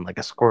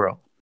a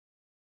squirrel.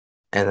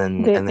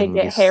 And then they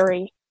get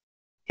hairy.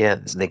 Yeah,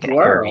 they get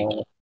squirrel.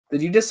 hairy.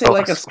 Did you just say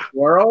like a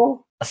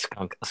squirrel? A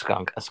skunk.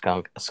 Okay,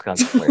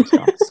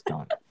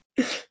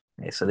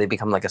 so they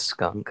become like a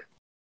skunk.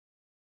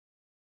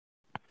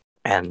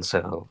 And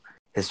so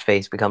his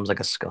face becomes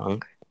like a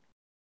skunk.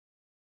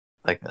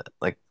 Like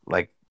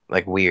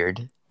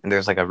weird. And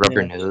there's like a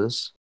rubber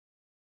nose.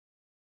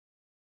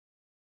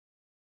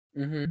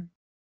 Mm-hmm.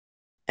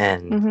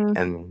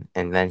 And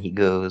then he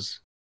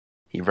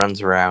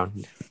runs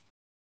around,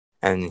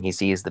 and he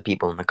sees the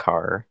people in the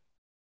car,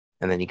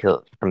 and then he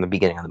kills from the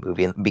beginning of the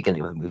movie. And the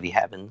beginning of the movie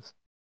happens.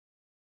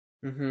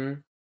 Mm-hmm.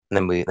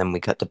 And then we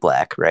cut to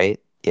black, right?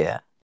 Yeah.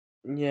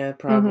 Yeah,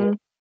 probably. Mm-hmm.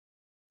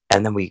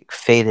 And then we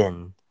fade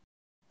in,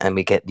 and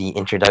we get the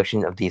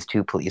introduction of these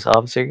two police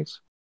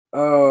officers.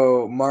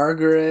 Oh,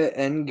 Margaret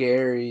and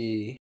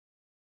Gary.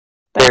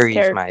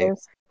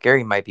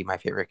 Gary might be my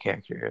favorite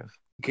character of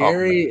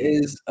Gary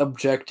is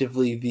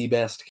objectively the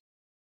best.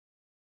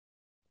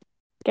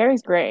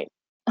 Gary's great.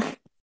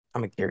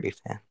 I'm a Gary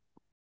fan.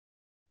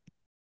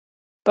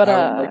 But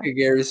I would like a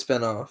Gary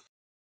spinoff.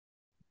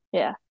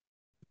 Yeah.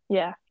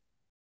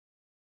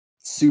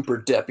 Super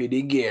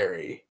Deputy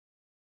Gary.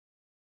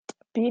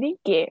 Deputy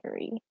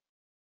Gary.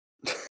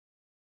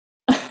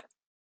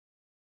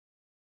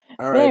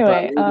 All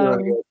right,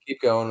 anyway,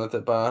 keep going with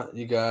it, Ba.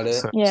 You got it.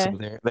 So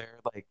they're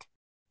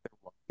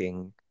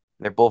walking.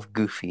 They're both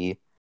goofy,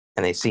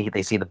 and they see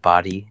the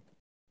body,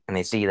 and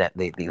they see that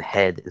the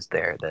head is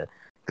there.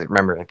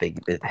 Remember,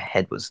 the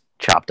head was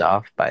chopped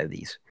off by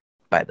the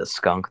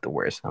skunk, the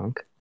wereskunk.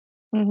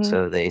 Mm-hmm.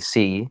 So they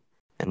see,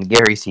 and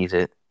Gary sees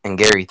it, and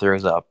Gary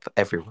throws up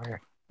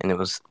everywhere, and it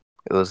was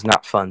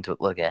not fun to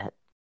look at.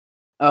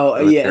 Oh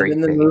yeah, and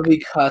then the movie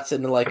cuts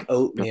into like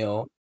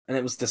oatmeal, and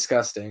it was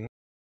disgusting.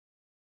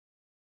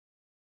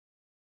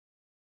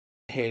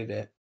 I hated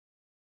it.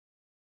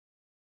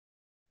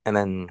 And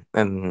then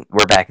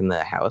we're back in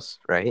the house,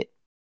 right?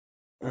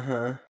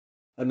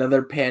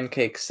 Another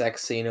pancake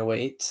sex scene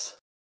awaits.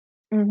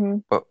 Mm-hmm.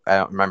 But I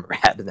don't remember what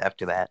happened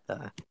after that.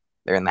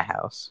 They're in the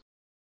house.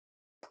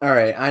 All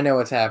right, I know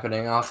what's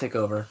happening. I'll take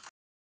over.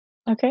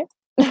 Okay.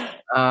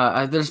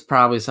 There's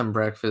probably some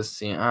breakfast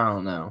scene. I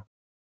don't know.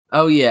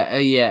 Oh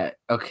yeah.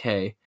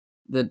 Okay.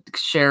 The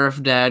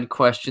sheriff dad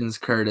questions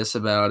Curtis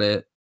about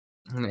it,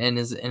 and in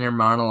his inner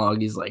monologue,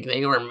 he's like,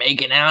 "They were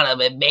making out of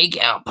a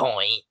makeout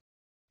point,"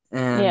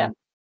 and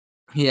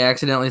he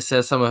accidentally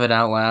says some of it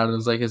out loud, and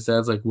it's like his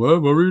dad's like,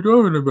 "What? What were you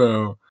talking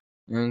about?"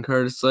 And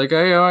Curtis is like,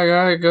 I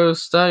gotta go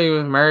study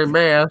with Mary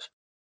Beth.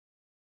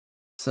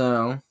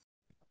 So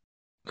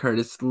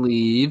Curtis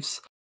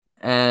leaves,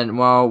 and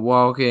while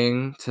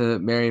walking to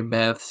Mary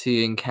Beth's,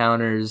 he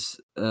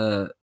encounters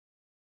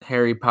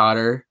Harry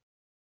Potter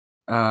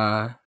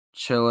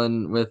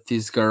chilling with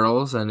these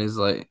girls, and he's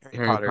like,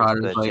 Harry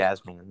Potter's like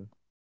jazz man.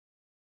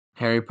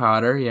 Harry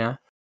Potter, yeah.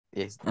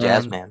 He's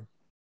jazz man.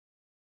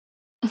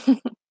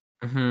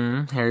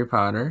 Harry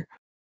Potter.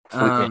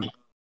 Flute man.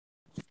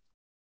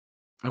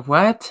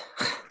 What?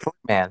 Flute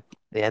man.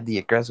 They had the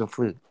aggressive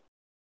flute.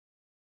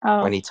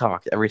 when he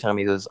talked. Every time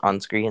he was on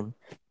screen,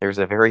 there was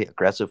a very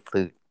aggressive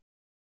flute.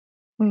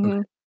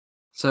 Mm-hmm.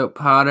 So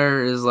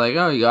Potter is like,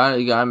 "Oh, you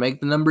gotta make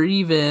the number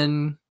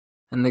even,"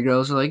 and the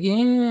girls are like,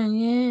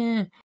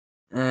 "Yeah,"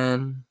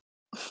 and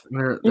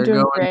they're doing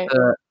going great.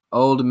 to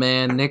old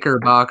man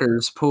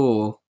Knickerbocker's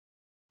pool.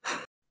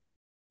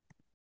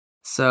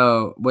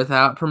 So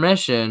without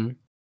permission,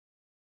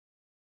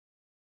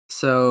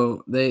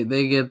 so they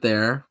get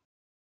there,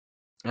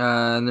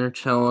 and they're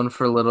chilling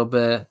for a little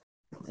bit,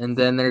 and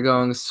then they're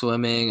going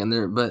swimming,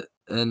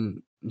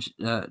 and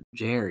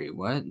Jerry,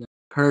 what?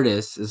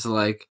 Curtis is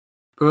like,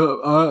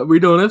 but we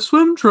don't have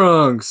swim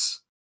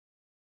trunks.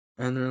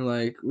 And they're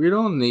like, we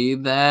don't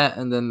need that.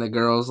 And then the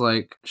girls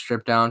like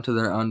strip down to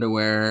their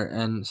underwear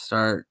and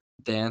start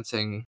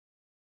dancing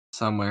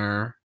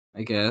somewhere,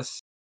 I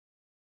guess.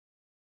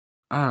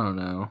 I don't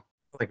know.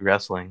 Like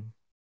wrestling.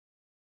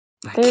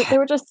 They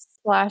were just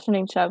splashing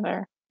each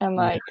other and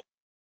like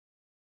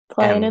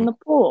playing in And- the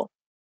pool.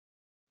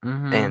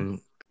 Mm-hmm. And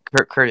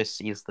Curtis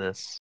sees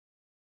this,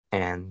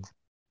 and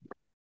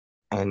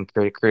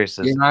Curtis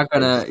is. You're not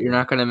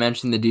gonna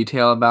mention the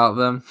detail about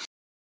them.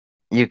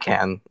 You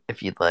can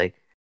if you'd like.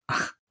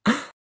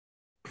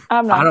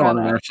 I'm not I don't want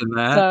to gonna. mention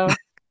that. So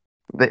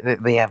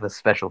They have a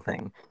special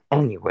thing.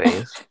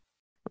 Anyways,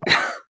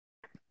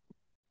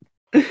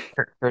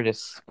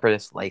 Curtis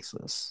likes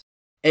this.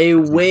 A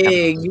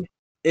wig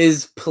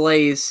is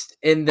placed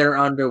in their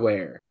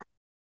underwear.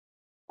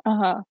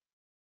 Yeah.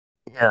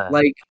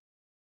 Like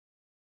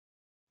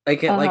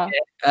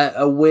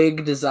a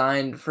wig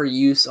designed for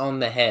use on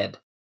the head.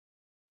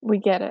 We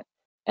get it.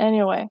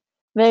 Anyway,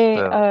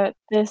 this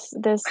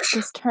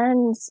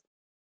turns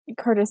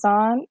Curtis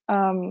on.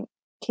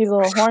 He's a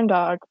little horn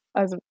dog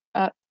as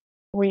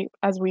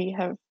we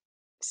have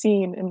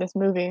seen in this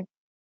movie.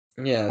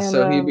 Yeah, And,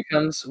 so he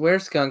becomes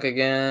Wereskunk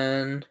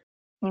again.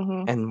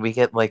 Mm-hmm. And we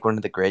get like one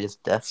of the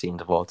greatest death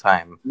scenes of all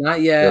time.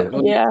 Not yet.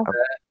 So, Yeah.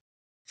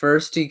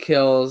 First he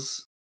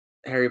kills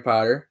Harry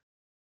Potter.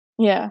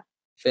 Yeah.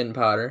 Finn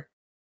Potter.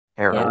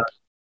 Harry. Yeah.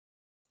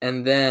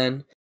 And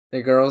then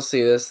the girls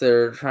see this.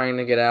 They're trying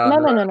to get out.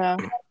 No.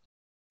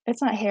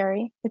 It's not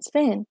Harry. It's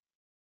Finn.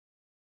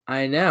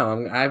 I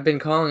know. I've been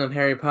calling him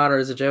Harry Potter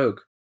as a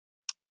joke.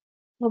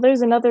 Well,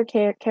 there's another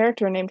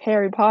character named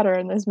Harry Potter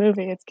in this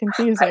movie. It's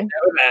confusing. I know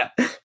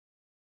that.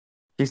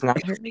 He's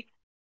not Harry?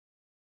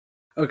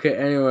 Okay,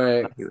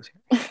 anyway.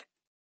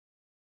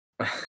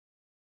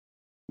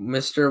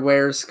 Mr.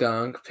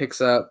 Wereskunk picks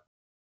up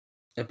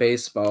a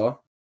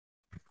baseball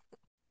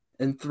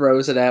and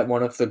throws it at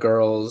one of the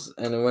girls,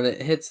 and when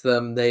it hits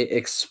them, they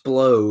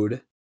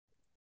explode.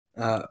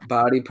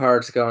 Body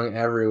parts going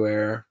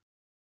everywhere.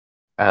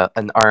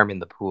 An arm in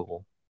the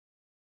pool.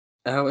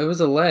 Oh, it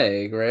was a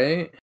leg,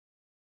 right?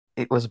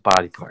 It was a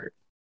body part.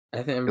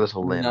 I think it was a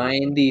limb.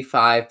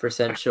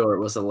 95% sure it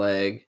was a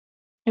leg.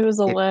 It was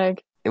a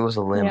leg. It was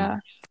a limb. Yeah.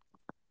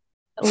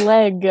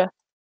 Leg.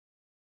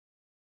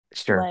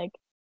 Sure. Leg.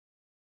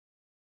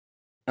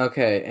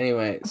 Okay,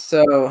 anyway,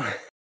 so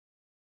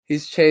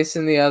he's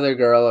chasing the other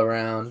girl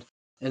around,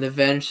 and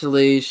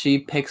eventually she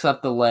picks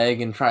up the leg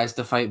and tries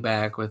to fight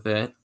back with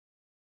it.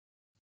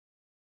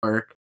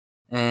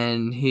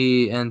 And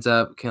he ends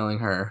up killing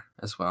her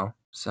as well.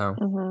 So,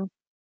 Mm-hmm.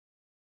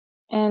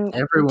 And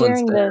everyone's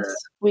during there. this,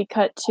 we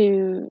cut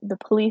to the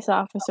police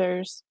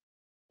officers.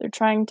 They're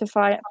trying to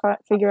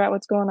figure out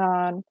what's going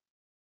on,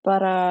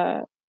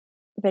 but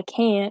they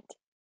can't.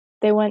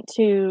 They went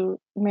to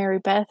Mary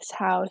Beth's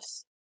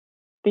house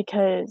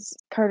because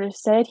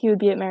Curtis said he would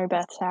be at Mary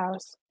Beth's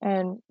house,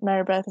 and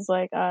Mary Beth is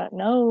like,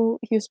 no,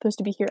 he was supposed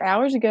to be here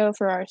hours ago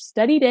for our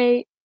study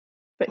date,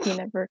 but he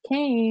never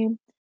came.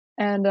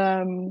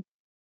 And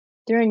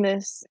during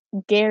this,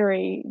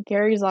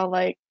 Gary's all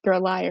like, you're a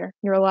liar,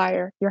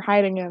 you're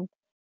hiding him.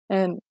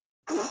 And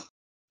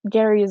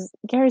Gary's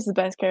the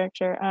best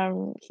character.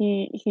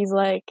 He's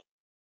like,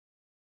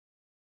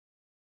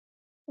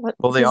 what?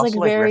 Well, they he's also,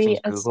 like very reference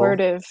Google.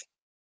 assertive.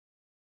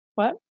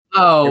 What?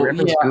 Oh, They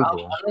reference yeah.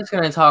 Google. I'm just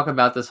going to talk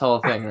about this whole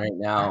thing right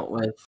now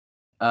with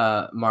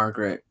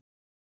Margaret.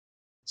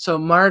 So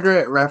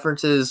Margaret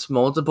references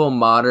multiple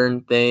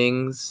modern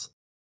things.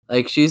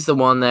 Like, she's the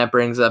one that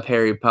brings up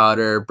Harry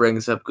Potter,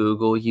 brings up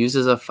Google,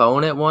 uses a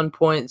phone at one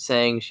point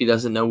saying she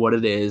doesn't know what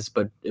it is,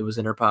 but it was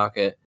in her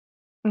pocket.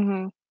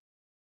 Mm-hmm.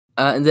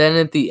 And then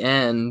at the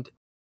end,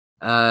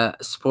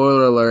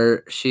 spoiler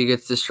alert, she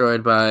gets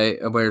destroyed by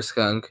a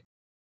wereskunk,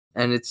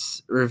 and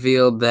it's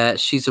revealed that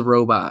she's a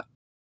robot.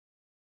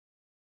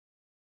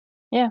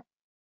 Yeah.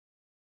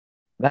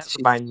 That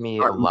reminds me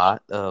a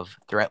lot of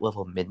Threat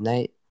Level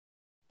Midnight,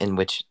 in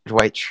which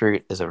Dwight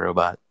Schrute is a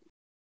robot.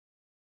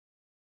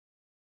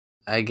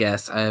 I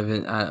guess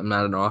I'm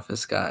not an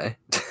Office guy.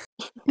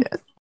 Yeah,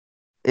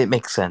 it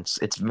makes sense.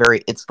 It's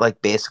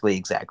like basically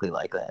exactly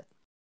like that.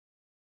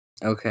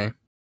 Okay.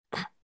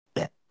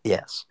 Yeah.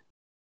 Yes.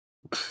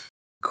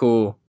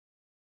 Cool.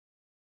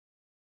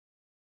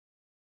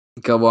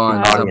 Go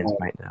on. The audience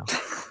might know.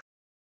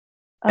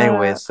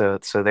 Anyways, so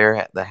they're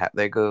at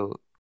the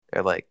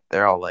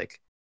they're all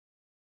like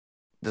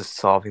just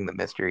solving the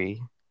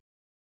mystery.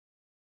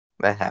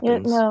 That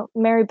happens. No,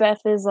 Mary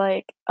Beth is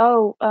like,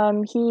 oh,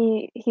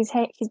 he's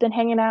been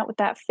hanging out with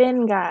that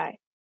Finn guy,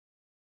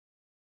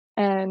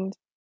 and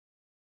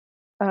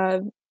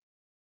the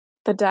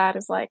dad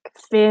is like,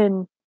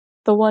 Finn,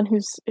 the one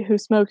who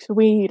smokes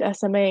weed,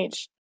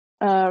 SMH,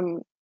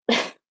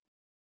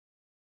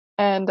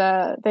 and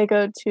they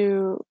go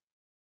to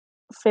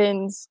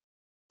Finn's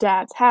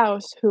dad's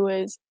house, who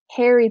is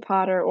Harry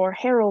Potter or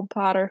Harold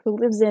Potter, who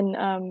lives in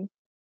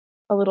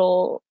a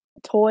little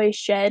toy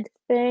shed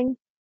thing,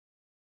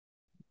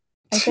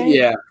 I think.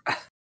 Yeah.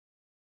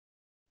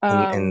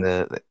 And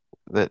the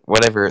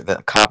whatever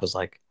the cop is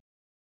like,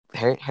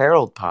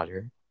 Harold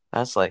Potter.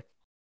 That's like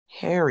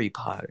Harry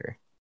Potter.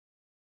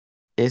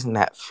 Isn't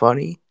that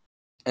funny?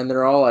 And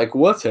they're all like,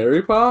 "What's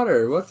Harry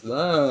Potter? What's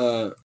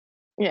that?"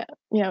 Yeah.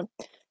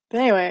 But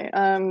anyway,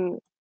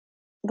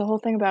 the whole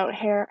thing about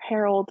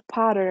Harold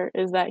Potter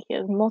is that he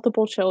has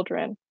multiple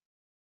children,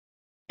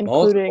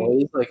 including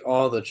He's like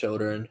all the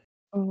children,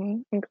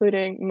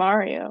 including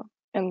Mario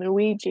and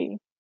Luigi,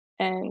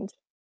 and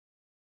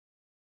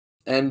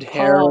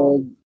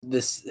Harold,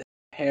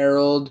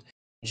 Harold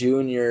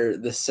Jr.,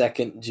 the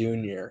second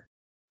junior.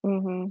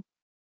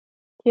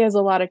 He has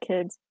a lot of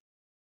kids,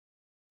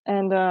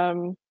 and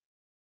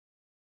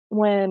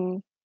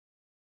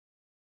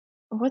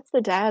what's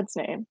the dad's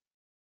name?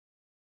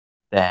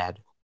 Dad.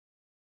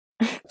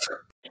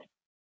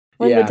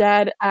 When the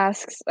dad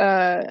asks,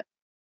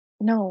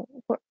 no,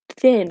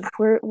 Finn,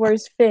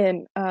 where's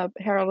Finn?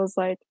 Harold is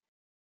like,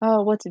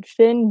 oh, what did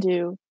Finn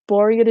do?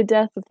 Bore you to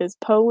death with his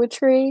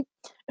poetry?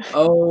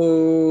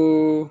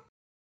 Oh.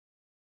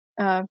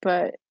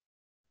 But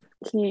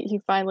he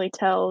finally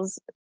tells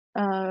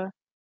the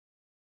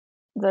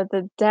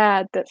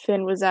dad that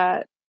Finn was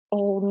at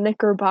old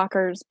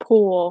Knickerbocker's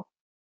pool,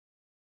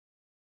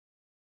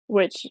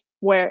 where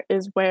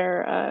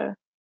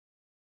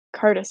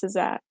Curtis is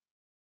at,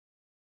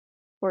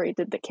 where he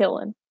did the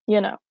killing,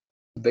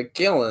 The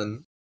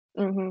killing.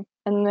 And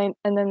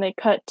then they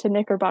cut to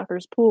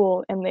Knickerbocker's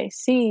pool, and they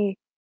see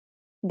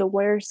the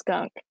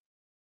wereskunk,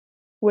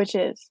 which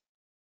is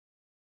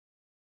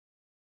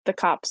the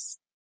cop's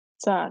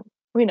son.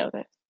 We know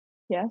this,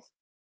 yes.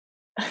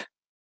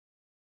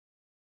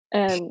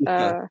 And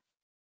the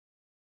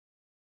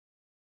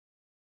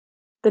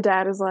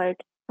dad is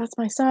like, "That's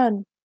my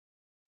son,"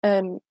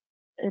 and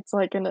it's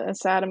like in a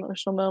sad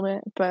emotional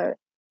moment, but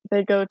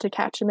they go to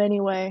catch him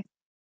anyway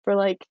for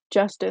like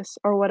justice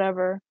or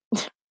whatever.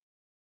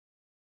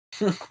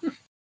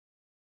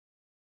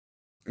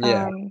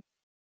 Yeah.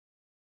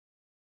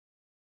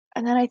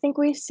 And then I think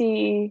we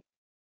see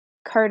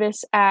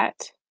Curtis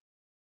at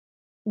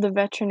the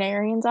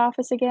veterinarian's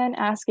office again,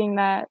 asking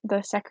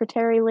the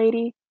secretary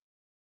lady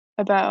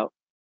about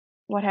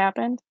what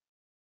happened.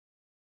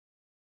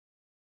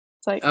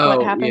 It's like,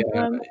 what happened to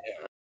him?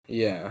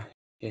 Yeah,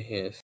 it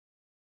is.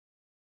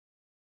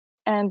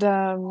 And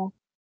the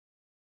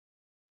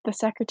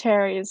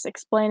secretary is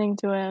explaining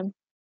to him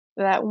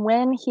that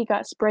when he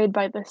got sprayed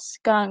by the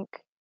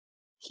skunk,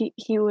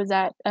 he was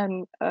at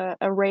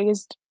a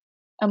raised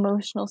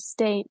emotional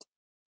state.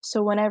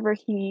 So whenever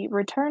he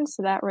returns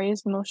to that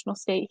raised emotional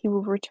state, he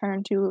will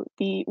return to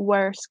the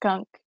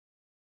wereskunk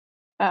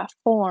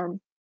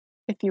form,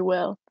 if you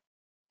will.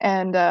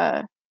 And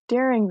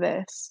during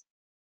this,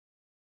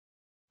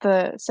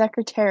 the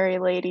secretary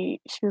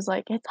lady, she was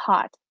like, "It's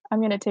hot. I'm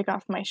going to take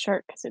off my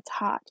shirt because it's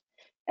hot."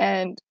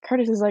 And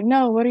Curtis is like,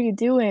 "No, what are you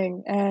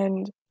doing?"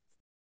 And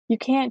you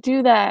can't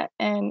do that.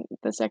 And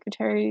the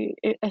secretary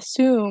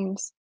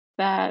assumes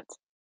that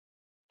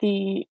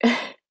the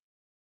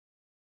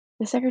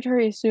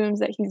secretary assumes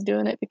that he's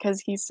doing it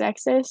because he's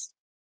sexist,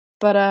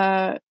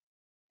 but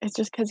it's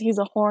just because he's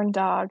a horn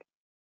dog,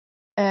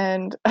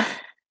 and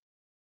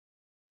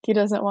he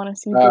doesn't want to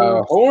see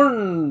boobs.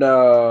 Horn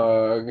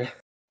dog.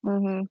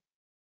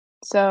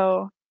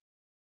 So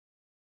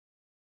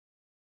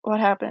what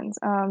happens?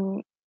 I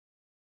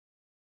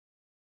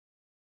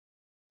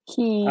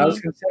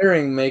was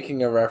considering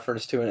making a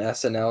reference to an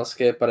SNL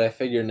skit, but I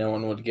figured no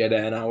one would get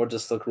it, and I would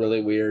just look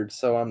really weird,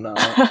 so I'm not.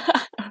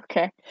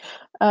 Okay.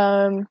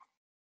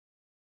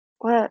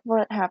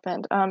 What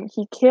happened?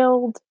 He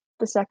killed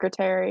the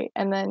secretary,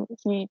 and then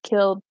he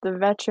killed the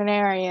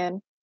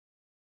veterinarian,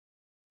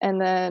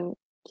 and then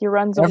he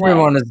runs away.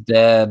 Everyone is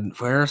dead.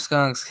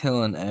 Wereskunk's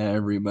killing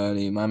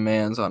everybody. My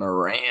man's on a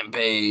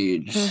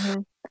rampage.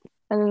 And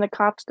then the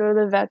cops go to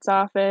the vet's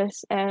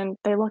office, and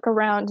they look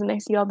around, and they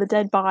see all the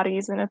dead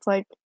bodies, and it's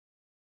like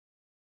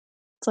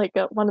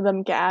one of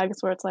them gags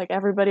where it's like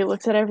everybody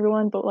looks at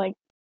everyone, but like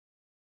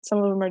some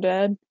of them are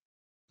dead.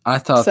 I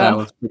thought that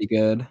was pretty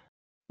good.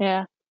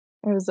 Yeah,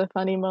 it was a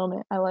funny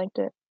moment. I liked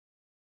it.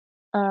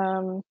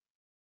 But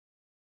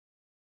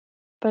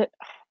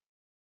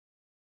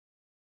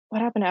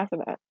what happened after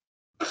that?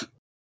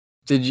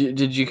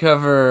 Did you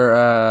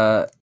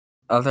cover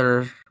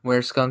other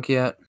wereskunk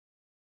yet?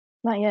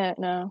 Not yet,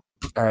 no.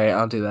 All right,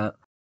 I'll do that.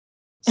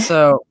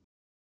 So,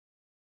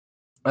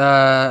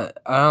 I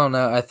don't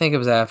know. I think it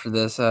was after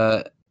this,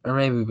 or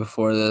maybe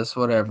before this.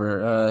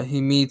 Whatever.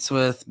 He meets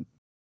with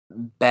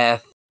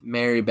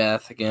Mary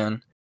Beth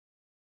again,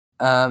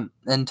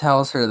 and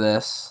tells her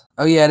this.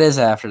 Oh yeah, it is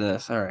after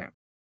this. All right.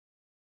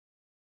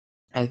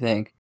 I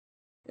think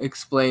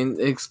explains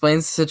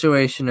the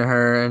situation to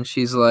her, and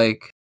she's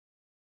like,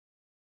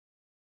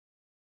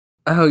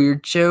 "Oh, you're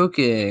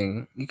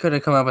joking. You could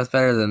have come up with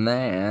better than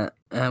that."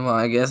 And well,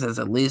 I guess it's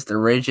at least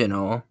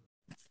original.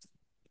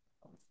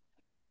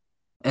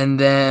 And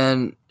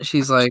then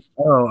she's like,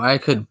 "Oh, I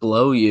could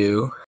blow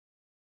you."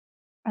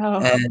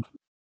 Oh. And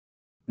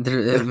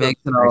it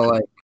makes it all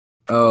like,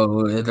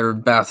 "Oh, they're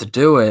about to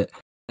do it."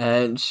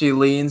 And she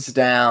leans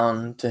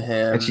down to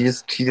him. And she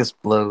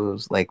just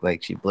blows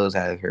like she blows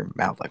out of her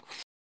mouth like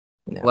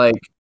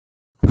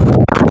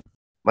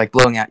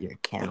blowing out your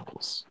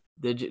candles.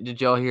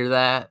 Did y'all hear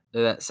that?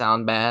 Did that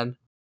sound bad?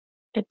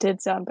 It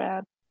did sound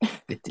bad.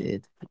 It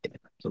did. Yeah.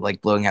 So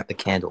like blowing out the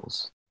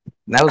candles.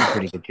 And that was a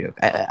pretty good joke.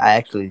 I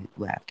actually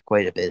laughed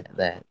quite a bit at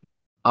that.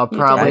 I'll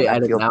probably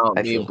edit feel- out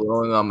I me feel-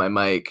 blowing on my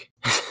mic.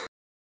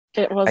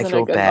 It wasn't I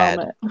feel a good bad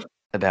moment.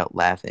 about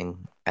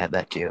laughing at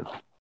that joke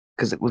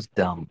because it was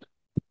dumb.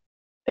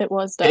 It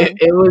was dumb.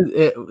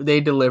 They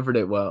delivered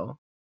it well.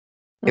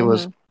 It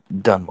was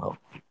done well,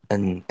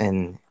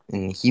 and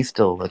he's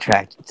still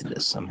attracted to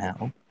this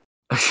somehow,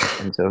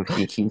 and so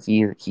he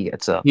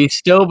gets up. He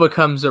still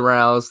becomes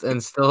aroused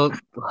and still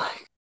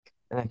like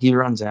He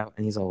runs out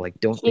and he's all like,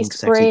 "Don't think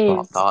sprays.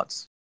 sexy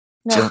thoughts."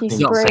 No, Don't he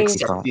think sprays.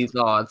 sexy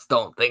thoughts.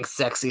 Don't think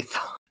sexy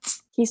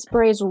thoughts. He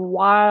sprays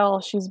while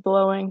she's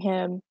blowing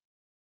him,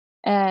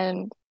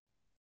 and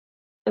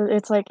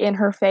it's like in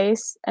her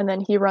face, and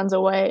then he runs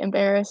away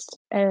embarrassed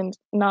and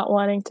not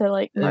wanting to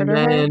like murder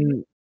her.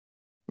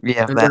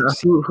 Yeah, and then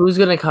who's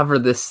gonna cover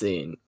this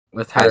scene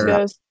with her?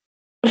 Goes,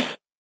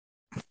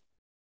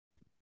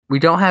 we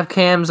don't have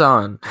cams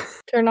on.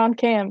 Turn on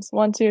cams.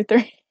 1, 2,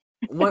 3.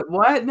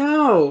 What?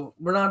 No,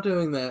 we're not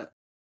doing that.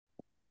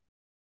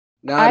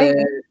 Me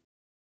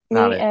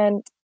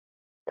and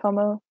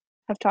Como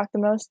have talked the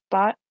most.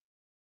 Bot,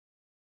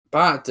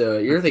 do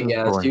it. You're the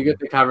guest. You get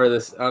to cover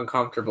this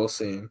uncomfortable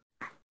scene.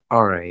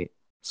 All right.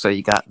 So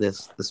you got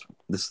this.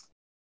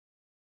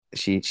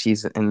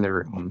 She's in the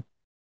room,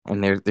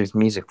 and there's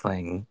music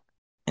playing,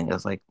 and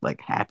it's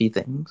like happy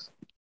things,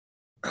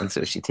 and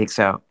so she takes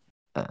out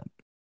like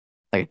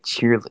a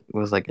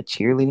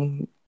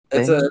cheerleading.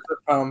 It's a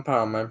pom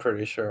pom. I'm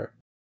pretty sure.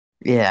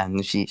 Yeah,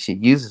 and she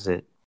uses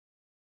it.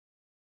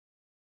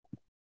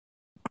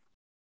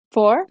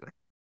 For?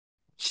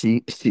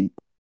 She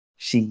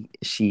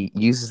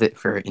uses it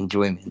for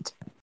enjoyment.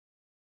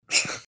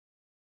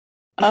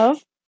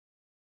 Of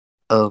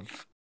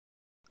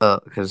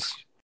because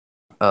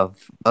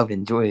of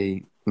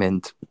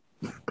enjoyment.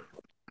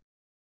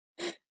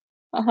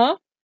 Uh-huh.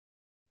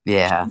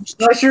 Yeah.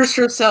 Pleasures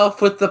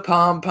herself with the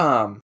pom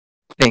pom.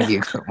 Thank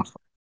you.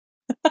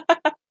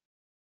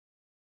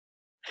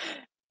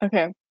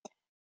 Okay.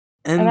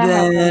 And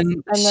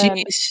then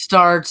she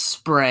starts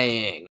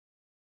spraying.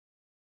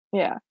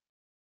 Yeah.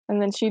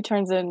 And then she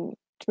turns into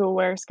a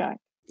wereskunk.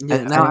 Yeah,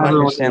 I don't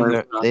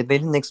understand. They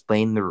didn't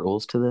explain the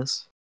rules to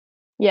this.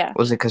 Yeah.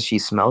 Was it because she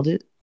smelled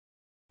it?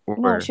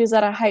 No, she was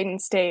at a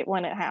heightened state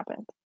when it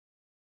happened.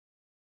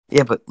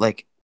 Yeah, but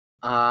like...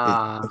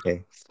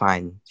 okay,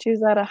 fine. She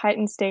was at a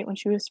heightened state when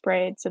she was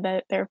sprayed, so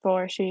that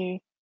therefore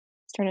she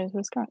turned into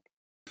a skunk.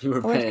 You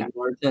were paying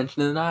more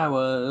attention than I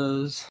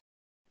was.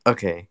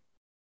 Okay.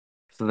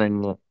 So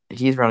then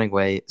he's running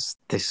away,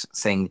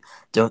 saying,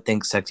 "Don't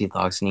think sexy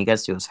thoughts," and he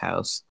gets to his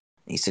house.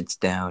 He sits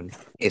down.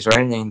 He's right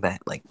in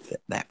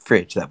that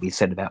fridge that we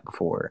said about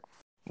before,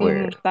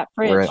 where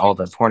all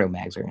the porno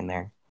mags are in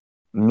there.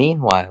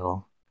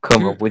 Meanwhile,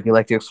 Como, would you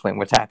like to explain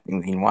what's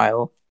happening?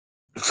 Meanwhile,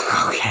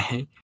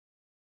 okay.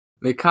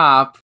 The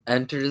cop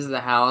enters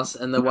the house,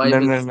 and the wife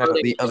is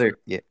the other.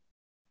 Yeah.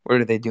 What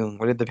are they doing?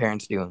 What are the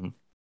parents doing?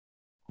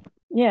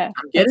 Yeah,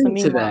 I'm getting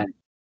to that.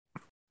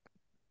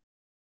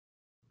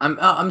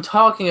 I'm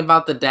talking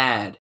about the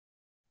dad.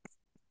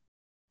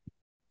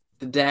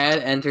 The dad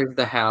enters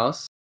the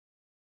house.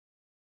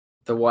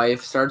 The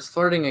wife starts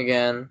flirting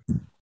again.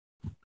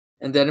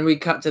 And then we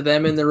cut to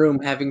them in the room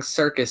having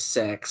circus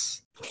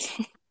sex.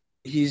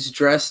 He's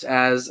dressed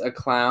as a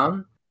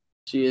clown.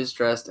 She is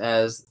dressed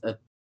as a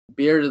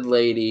bearded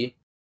lady.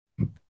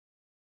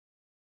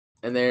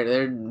 And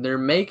they're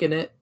making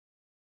it.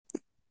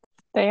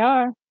 They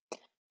are.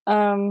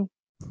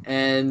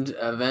 And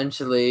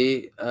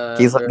eventually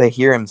they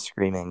hear him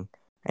screaming,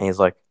 and he's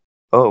like,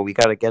 "Oh, we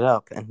gotta get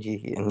up." And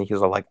he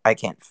was like, I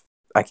can't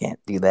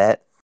do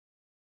that.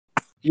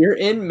 You're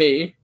in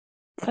me.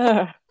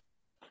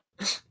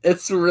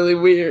 It's really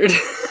weird.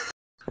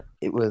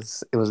 It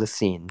was a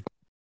scene.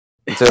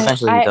 And so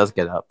eventually he does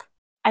get up.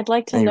 I'd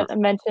like to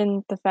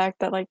mention the fact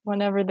that like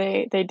whenever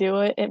they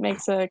do it, it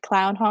makes a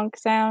clown honk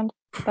sound.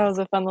 That was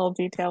a fun little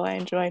detail I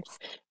enjoyed.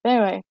 But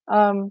anyway,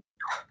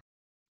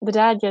 the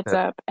dad gets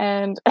up,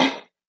 and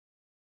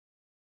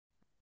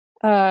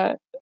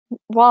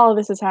while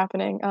this is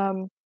happening,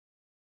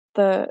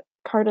 the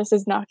Curtis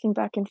is knocking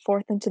back and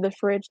forth into the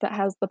fridge that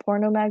has the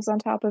porno mags on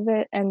top of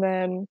it, and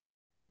then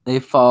they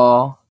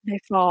fall,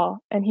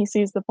 and he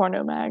sees the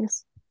porno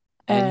mags,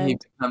 and he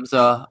becomes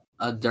a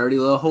a dirty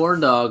little whore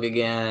dog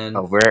again.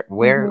 Oh,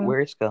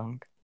 where's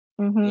Skunk?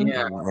 Mm-hmm.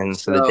 Yeah, and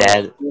so the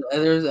dad.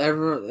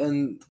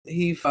 And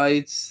he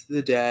fights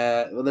the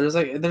dad. Well, there's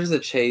a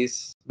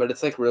chase, but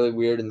it's like really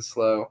weird and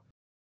slow.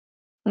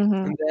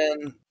 Mm-hmm.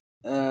 And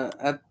then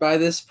by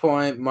this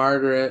point,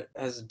 Margaret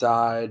has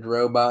died,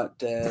 robot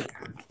dead.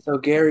 So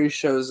Gary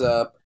shows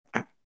up,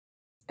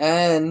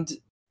 and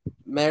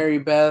Mary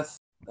Beth,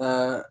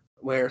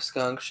 Were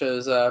Skunk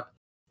shows up,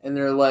 and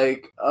they're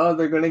like, oh,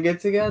 they're gonna get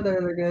together.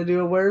 They're gonna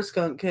do a Were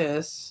Skunk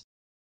kiss.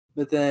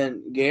 But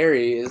then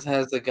Gary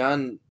has a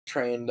gun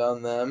trained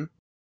on them.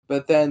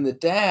 But then the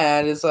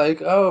dad is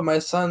like, oh, my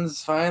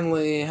son's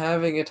finally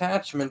having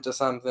attachment to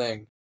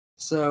something.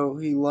 So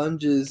he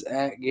lunges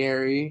at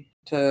Gary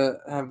to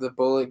have the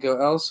bullet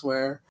go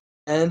elsewhere.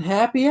 And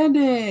happy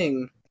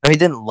ending! Oh, he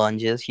didn't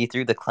lunges. He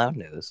threw the clown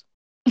nose.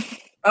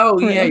 Oh,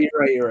 yeah,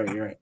 you're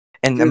right.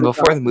 And then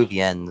before the movie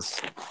ends,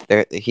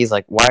 he's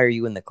like, why are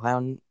you in the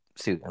clown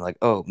suit? And I'm like,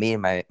 oh, me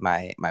and my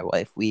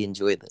wife, we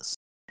enjoy this.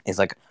 And he's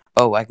like,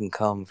 oh, I can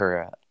come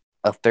for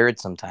a third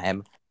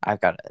sometime.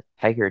 I've got a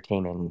tiger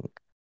taming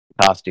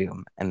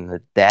costume. And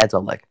the dad's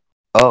all like,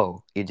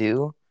 oh, you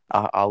do?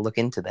 I'll look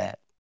into that.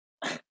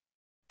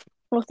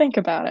 Well, think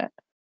about it.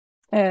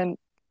 And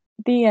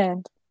the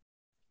end.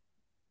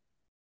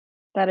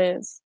 That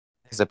is.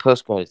 There's a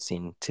post-credit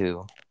scene,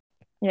 too.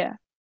 Yeah.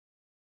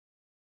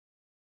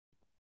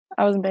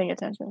 I wasn't paying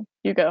attention.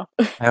 You go.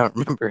 I don't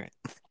remember it.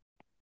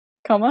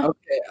 Come on.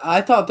 Okay,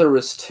 I thought there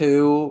was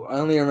two. I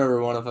only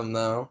remember one of them,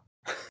 though.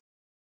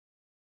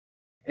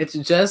 It's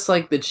just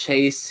like the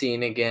chase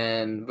scene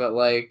again, but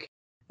like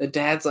the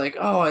dad's like,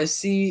 oh, I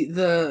see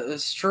the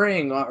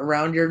string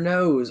around your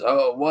nose.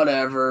 Oh,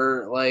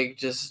 whatever. Like,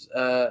 just,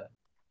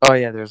 Oh,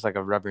 yeah, there's like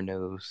a rubber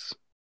nose.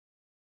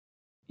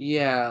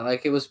 yeah,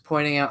 like it was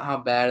pointing out how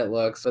bad it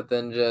looks, but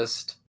then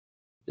just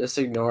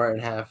ignore it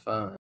and have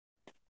fun.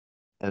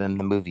 And then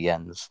the movie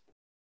ends.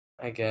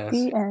 I guess.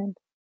 The end.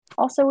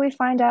 Also, we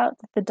find out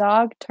that the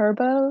dog,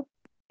 Turbo,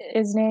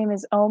 his name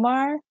is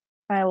Omar.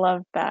 I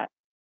love that.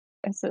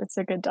 It's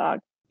a good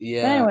dog.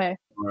 Yeah. But anyway,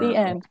 the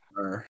end.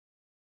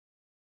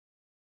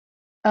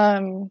 How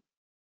do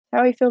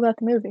you feel about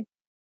the movie?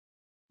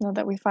 Now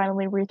that we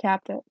finally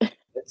recapped it.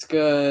 It's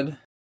good.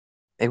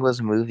 It was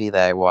a movie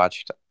that I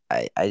watched.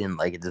 I didn't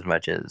like it as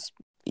much as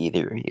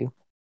either of you.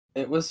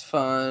 It was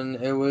fun.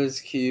 It was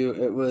cute.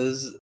 It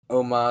was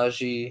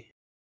homage-y.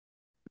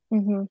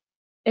 Mm-hmm.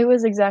 It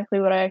was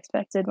exactly what I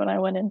expected when I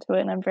went into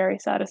it, and I'm very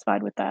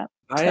satisfied with that.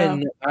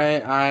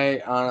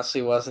 I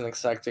honestly wasn't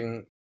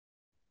expecting.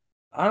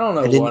 I don't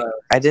know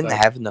I didn't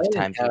have enough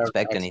time to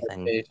expect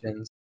anything.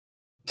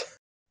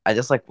 I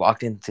just like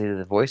walked into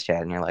the voice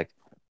chat and you're like,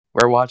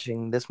 we're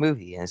watching this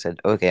movie. And I said,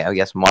 okay, I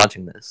guess I'm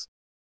watching this.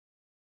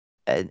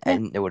 I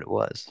didn't know what it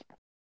was.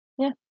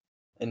 Yeah.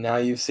 And now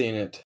you've seen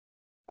it.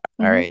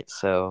 Mm-hmm. All right.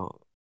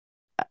 So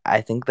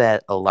I think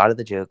that a lot of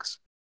the jokes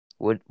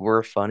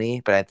were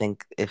funny, but I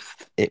think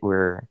if it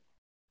were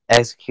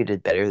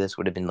executed better, this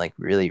would have been like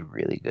really,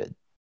 really good.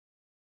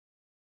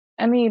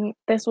 I mean,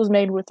 this was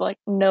made with like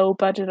no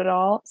budget at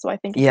all, so I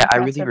think it's I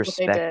really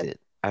respect it.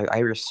 I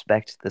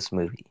respect this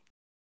movie.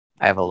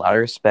 I have a lot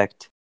of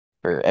respect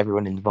for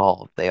everyone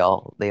involved. They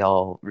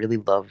all really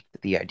loved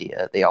the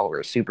idea. They all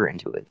were super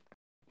into it.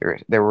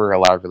 There were a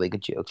lot of really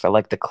good jokes. I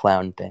like the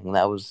clown thing.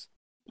 That was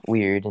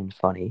weird and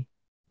funny.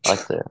 I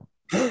like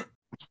that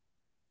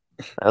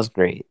was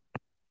great.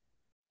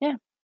 Yeah.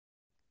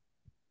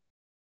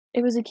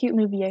 It was a cute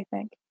movie, I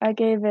think. I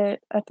gave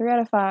it a 3 out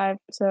of 5,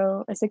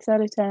 so a 6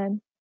 out of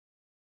 10.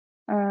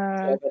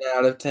 7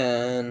 out of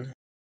 10.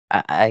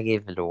 I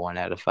gave it a 1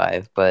 out of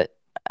 5, but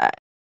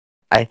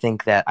I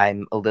think that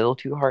I'm a little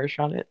too harsh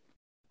on it.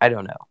 I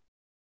don't know.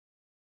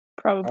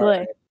 Probably.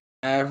 Right.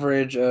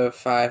 Average of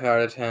 5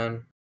 out of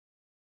 10.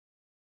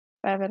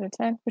 5 out of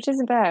 10, which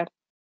isn't bad.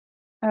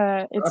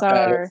 It's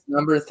It's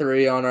number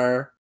 3 on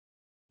our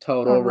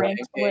total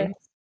ranking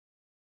list,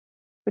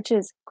 which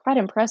is quite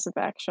impressive,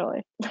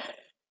 actually.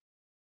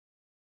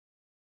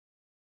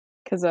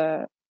 Because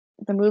the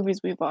movies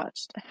we've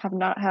watched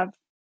haven't had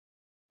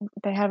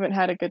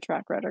a good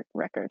track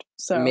record.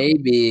 So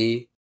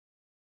maybe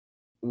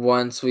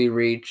once we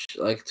reach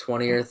like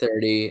 20 or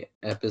 30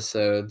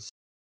 episodes,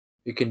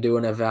 we can do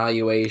an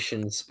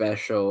evaluation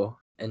special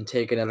and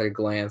take another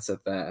glance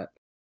at that.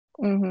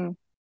 Mm-hmm.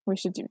 We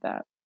should do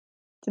that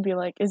to be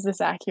like, is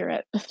this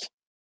accurate?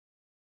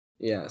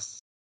 Yes.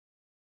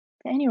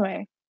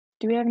 Anyway,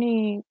 do we have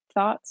any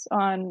thoughts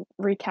on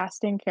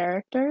recasting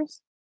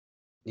characters?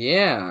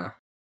 Yeah.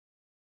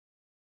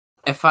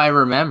 If I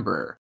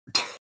remember.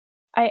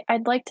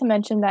 I'd like to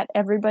mention that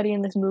everybody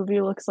in this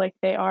movie looks like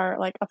they are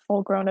like a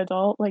full-grown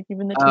adult, like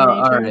even the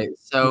teenagers. All right.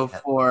 So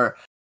for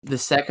the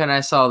second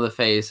I saw the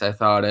face, I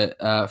thought it.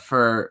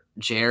 For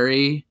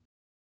Jerry,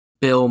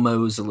 Bill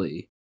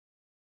Moseley.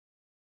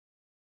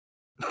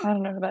 I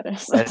don't know who that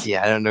is.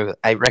 I don't know.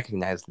 I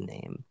recognize the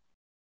name.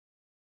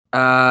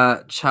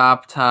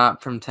 Chop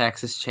Top from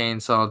Texas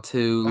Chainsaw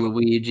 2,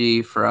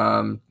 Luigi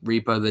from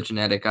Repo the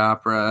Genetic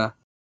Opera,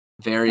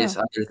 various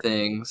other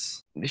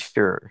things.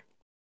 Sure.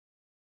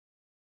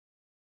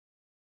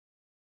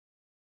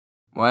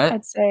 What?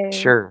 I'd say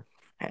Sure.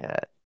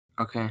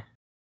 Okay.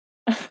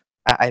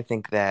 I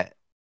think that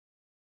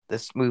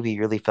this movie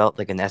really felt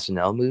like an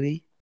SNL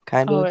movie,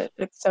 kind Oh, of.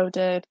 it so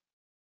did.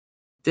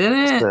 Did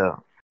it?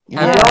 So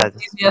Have Yeah. y'all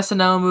seen the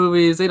SNL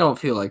movies? They don't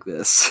feel like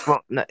this.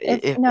 well, no,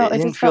 It it just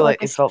didn't feel felt like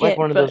like a it felt like skit,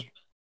 one of but those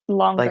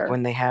longer. like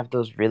when they have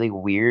those really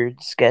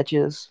weird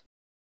sketches.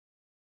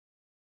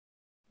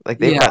 Like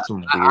they've Yeah, got some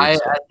weird I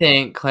stuff.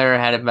 think Clara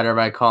had it better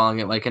by calling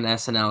it like an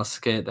SNL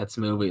skit that's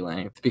movie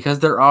length because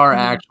there are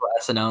actual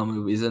SNL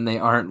movies and they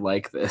aren't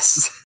like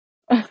this.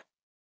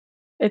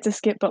 It's a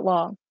skit but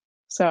long.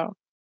 So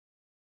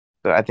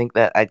I think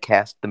that I'd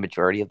cast the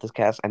majority of this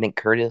cast. I think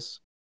Curtis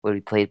would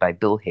be played by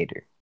Bill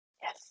Hader.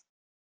 yes,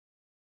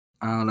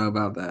 I don't know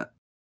about that.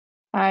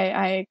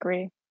 I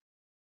agree.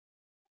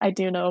 I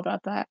do know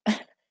about that.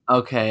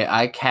 Okay,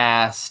 I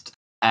cast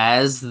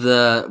as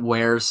the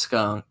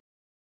were-skunk.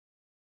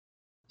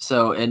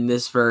 So in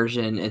this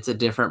version, it's a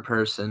different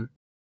person.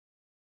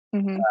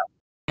 hmm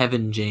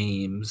Kevin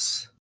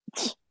James.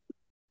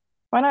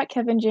 Why not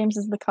Kevin James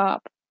as the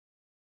cop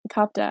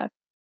dad?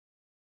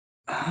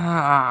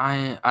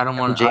 I don't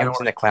want James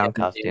in a clown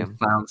costume.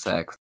 Clown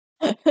sex.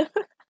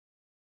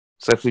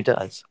 So who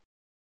does?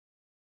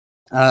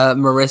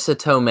 Marissa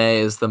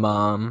Tomei is the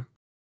mom.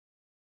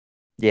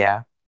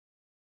 Yeah.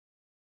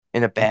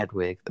 In a bad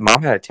wig. The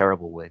mom had a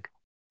terrible wig.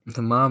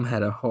 The mom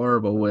had a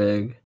horrible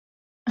wig.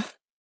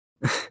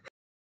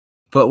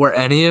 But were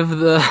any of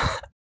the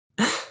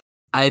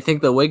I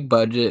think the wig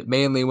budget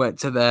mainly went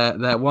to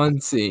that one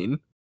scene.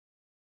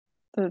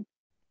 The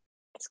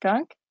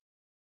skunk?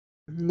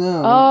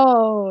 No.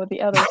 Oh,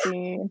 the other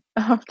scene.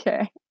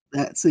 Okay.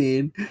 That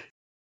scene.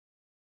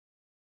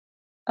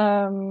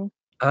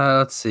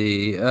 Let's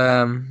see.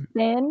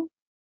 Finn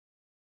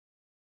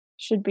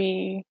should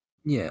be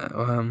Yeah,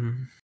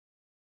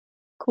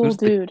 cool Who's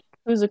the- dude.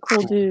 Who's a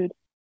cool dude?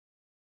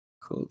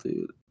 cool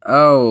dude.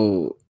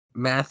 Oh,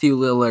 Matthew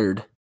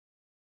Lillard.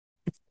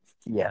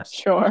 Yes.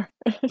 Sure.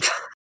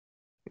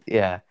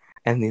 Yeah.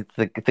 And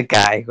the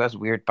guy who has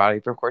weird body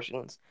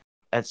proportions,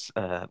 that's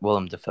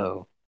Willem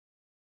Dafoe.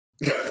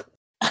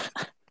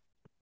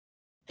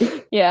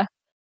 Yeah.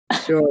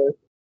 Sure.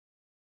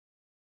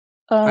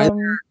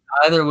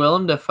 Either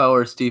Willem Dafoe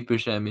or Steve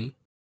Buscemi.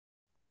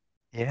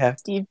 Yeah.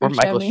 Steve Or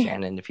Michael Buscemi.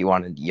 Shannon if you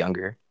wanted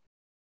younger.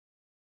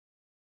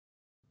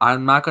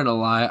 I'm not gonna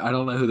lie, I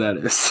don't know who that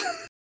is.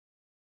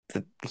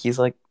 He's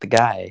like the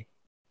guy.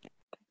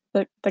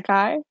 The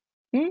guy?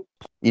 You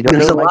don't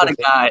There's know a who lot Michael of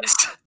Shannon guys.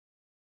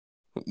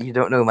 is. You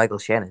don't know who Michael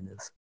Shannon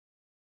is.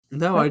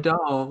 No, I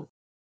don't.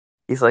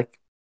 He's like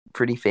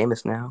pretty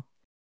famous now.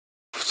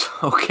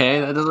 Okay,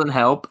 that doesn't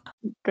help.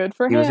 Good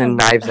for He him. was in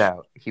Knives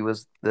Out. He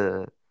was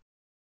the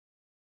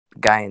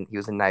guy he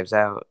was in Knives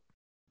Out.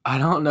 I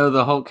don't know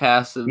the whole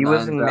cast of He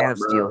was Knives in Out, Man of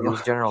bro. Steel. He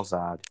was General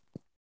Zod.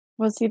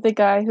 Was he the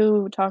guy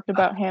who talked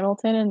about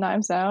Hamilton and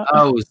Knives Out?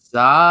 Oh,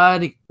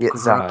 Zod? Yeah,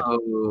 Zod.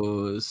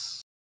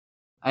 Gross.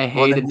 I Well, then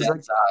hated he's that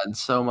like, Zod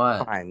so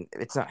much. fine.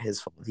 It's not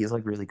his fault. He's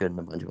like really good in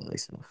a bunch of other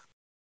stuff.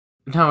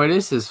 No, it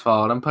is his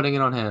fault. I'm putting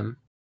it on him.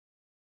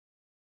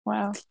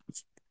 Wow.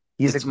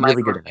 He's It's a really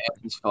Michael good actor.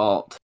 Mann's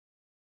fault.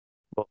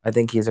 Well, I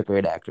think he's a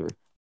great actor.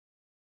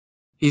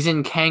 He's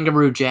in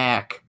Kangaroo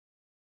Jack.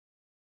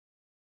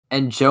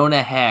 And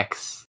Jonah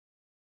Hex.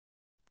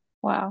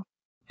 Wow.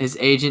 His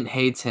agent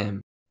hates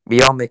him.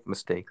 We all make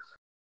mistakes.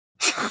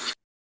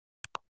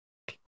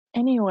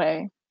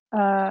 Anyway,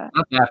 Not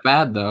that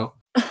bad, though.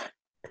 do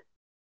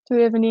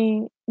we have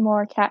any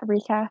more cat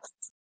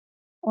recasts?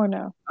 Or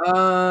no?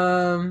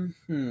 Oh,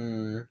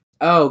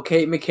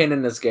 Kate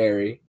McKinnon is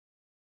Gary.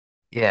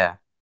 Yeah.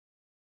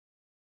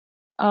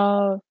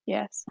 Oh,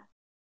 yes.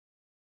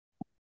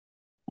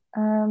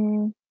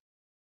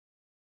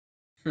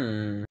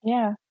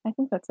 Yeah, I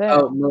think that's it.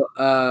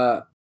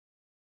 Oh,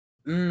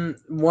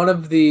 one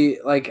of the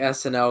like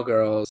SNL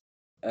girls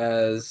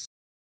as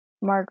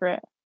Margaret.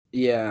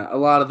 Yeah, a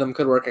lot of them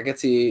could work. I could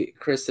see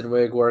Kristen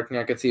Wiig working.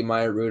 I could see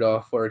Maya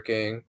Rudolph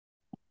working.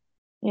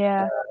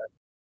 Yeah.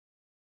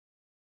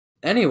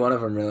 Any one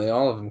of them, really.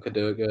 All of them could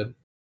do it good.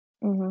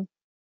 Mm-hmm.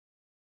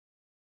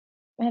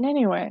 And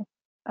anyway,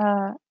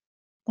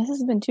 this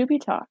has been To Be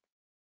Talk,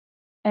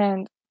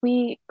 and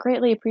we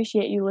greatly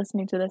appreciate you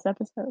listening to this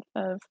episode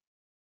of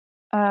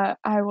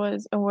I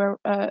Was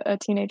a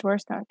Teenage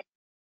Wereskunk.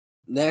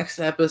 Next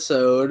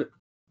episode,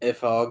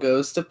 if all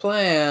goes to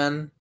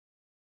plan,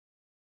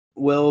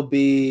 will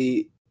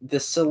be the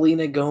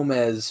Selena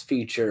Gomez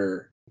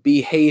feature,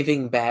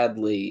 Behaving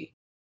Badly.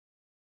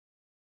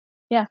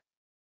 Yeah.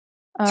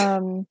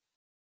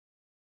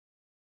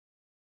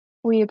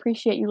 We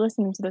appreciate you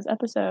listening to this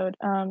episode.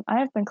 I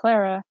have been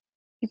Clara.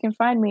 You can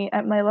find me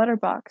at my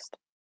Letterboxd,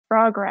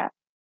 Frograt.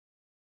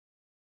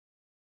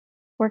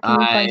 Where can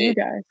we find you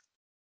guys?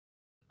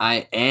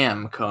 I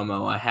am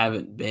Como. I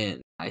haven't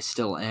been. I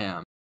still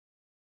am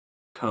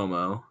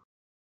Como.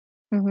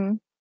 Mm-hmm.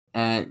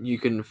 And you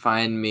can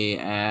find me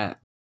at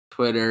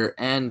Twitter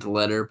and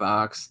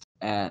Letterboxd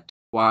at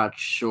Watch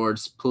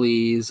Shorts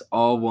Please,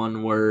 all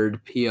one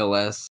word,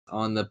 PLS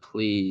on the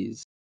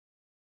please.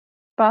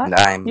 But And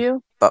I'm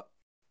you?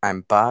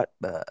 I'm bot.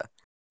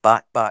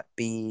 Bot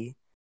B.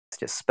 It's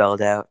just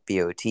spelled out.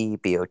 BOT.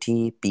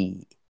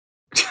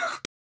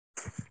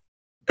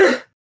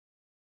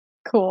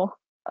 Cool.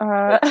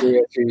 That's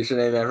your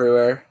username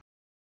everywhere.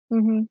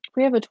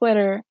 We have a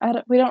Twitter.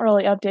 We don't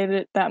really update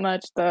it that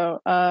much though.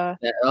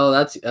 Yeah, oh,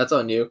 that's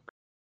on you.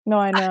 No,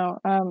 I know.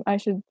 I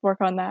should work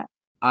on that.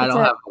 I It's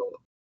don't have.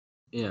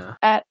 Yeah.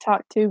 At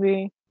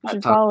TalkTubi. You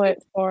should follow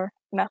it for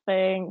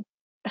nothing.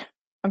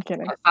 I'm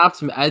kidding.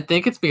 I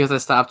think it's because I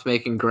stopped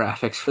making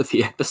graphics for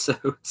the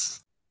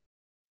episodes.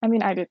 I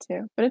mean, I did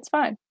too, but it's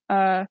fine.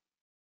 Thank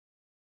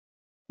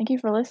you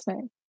for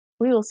listening.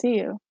 We will see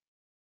you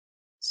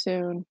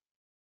soon.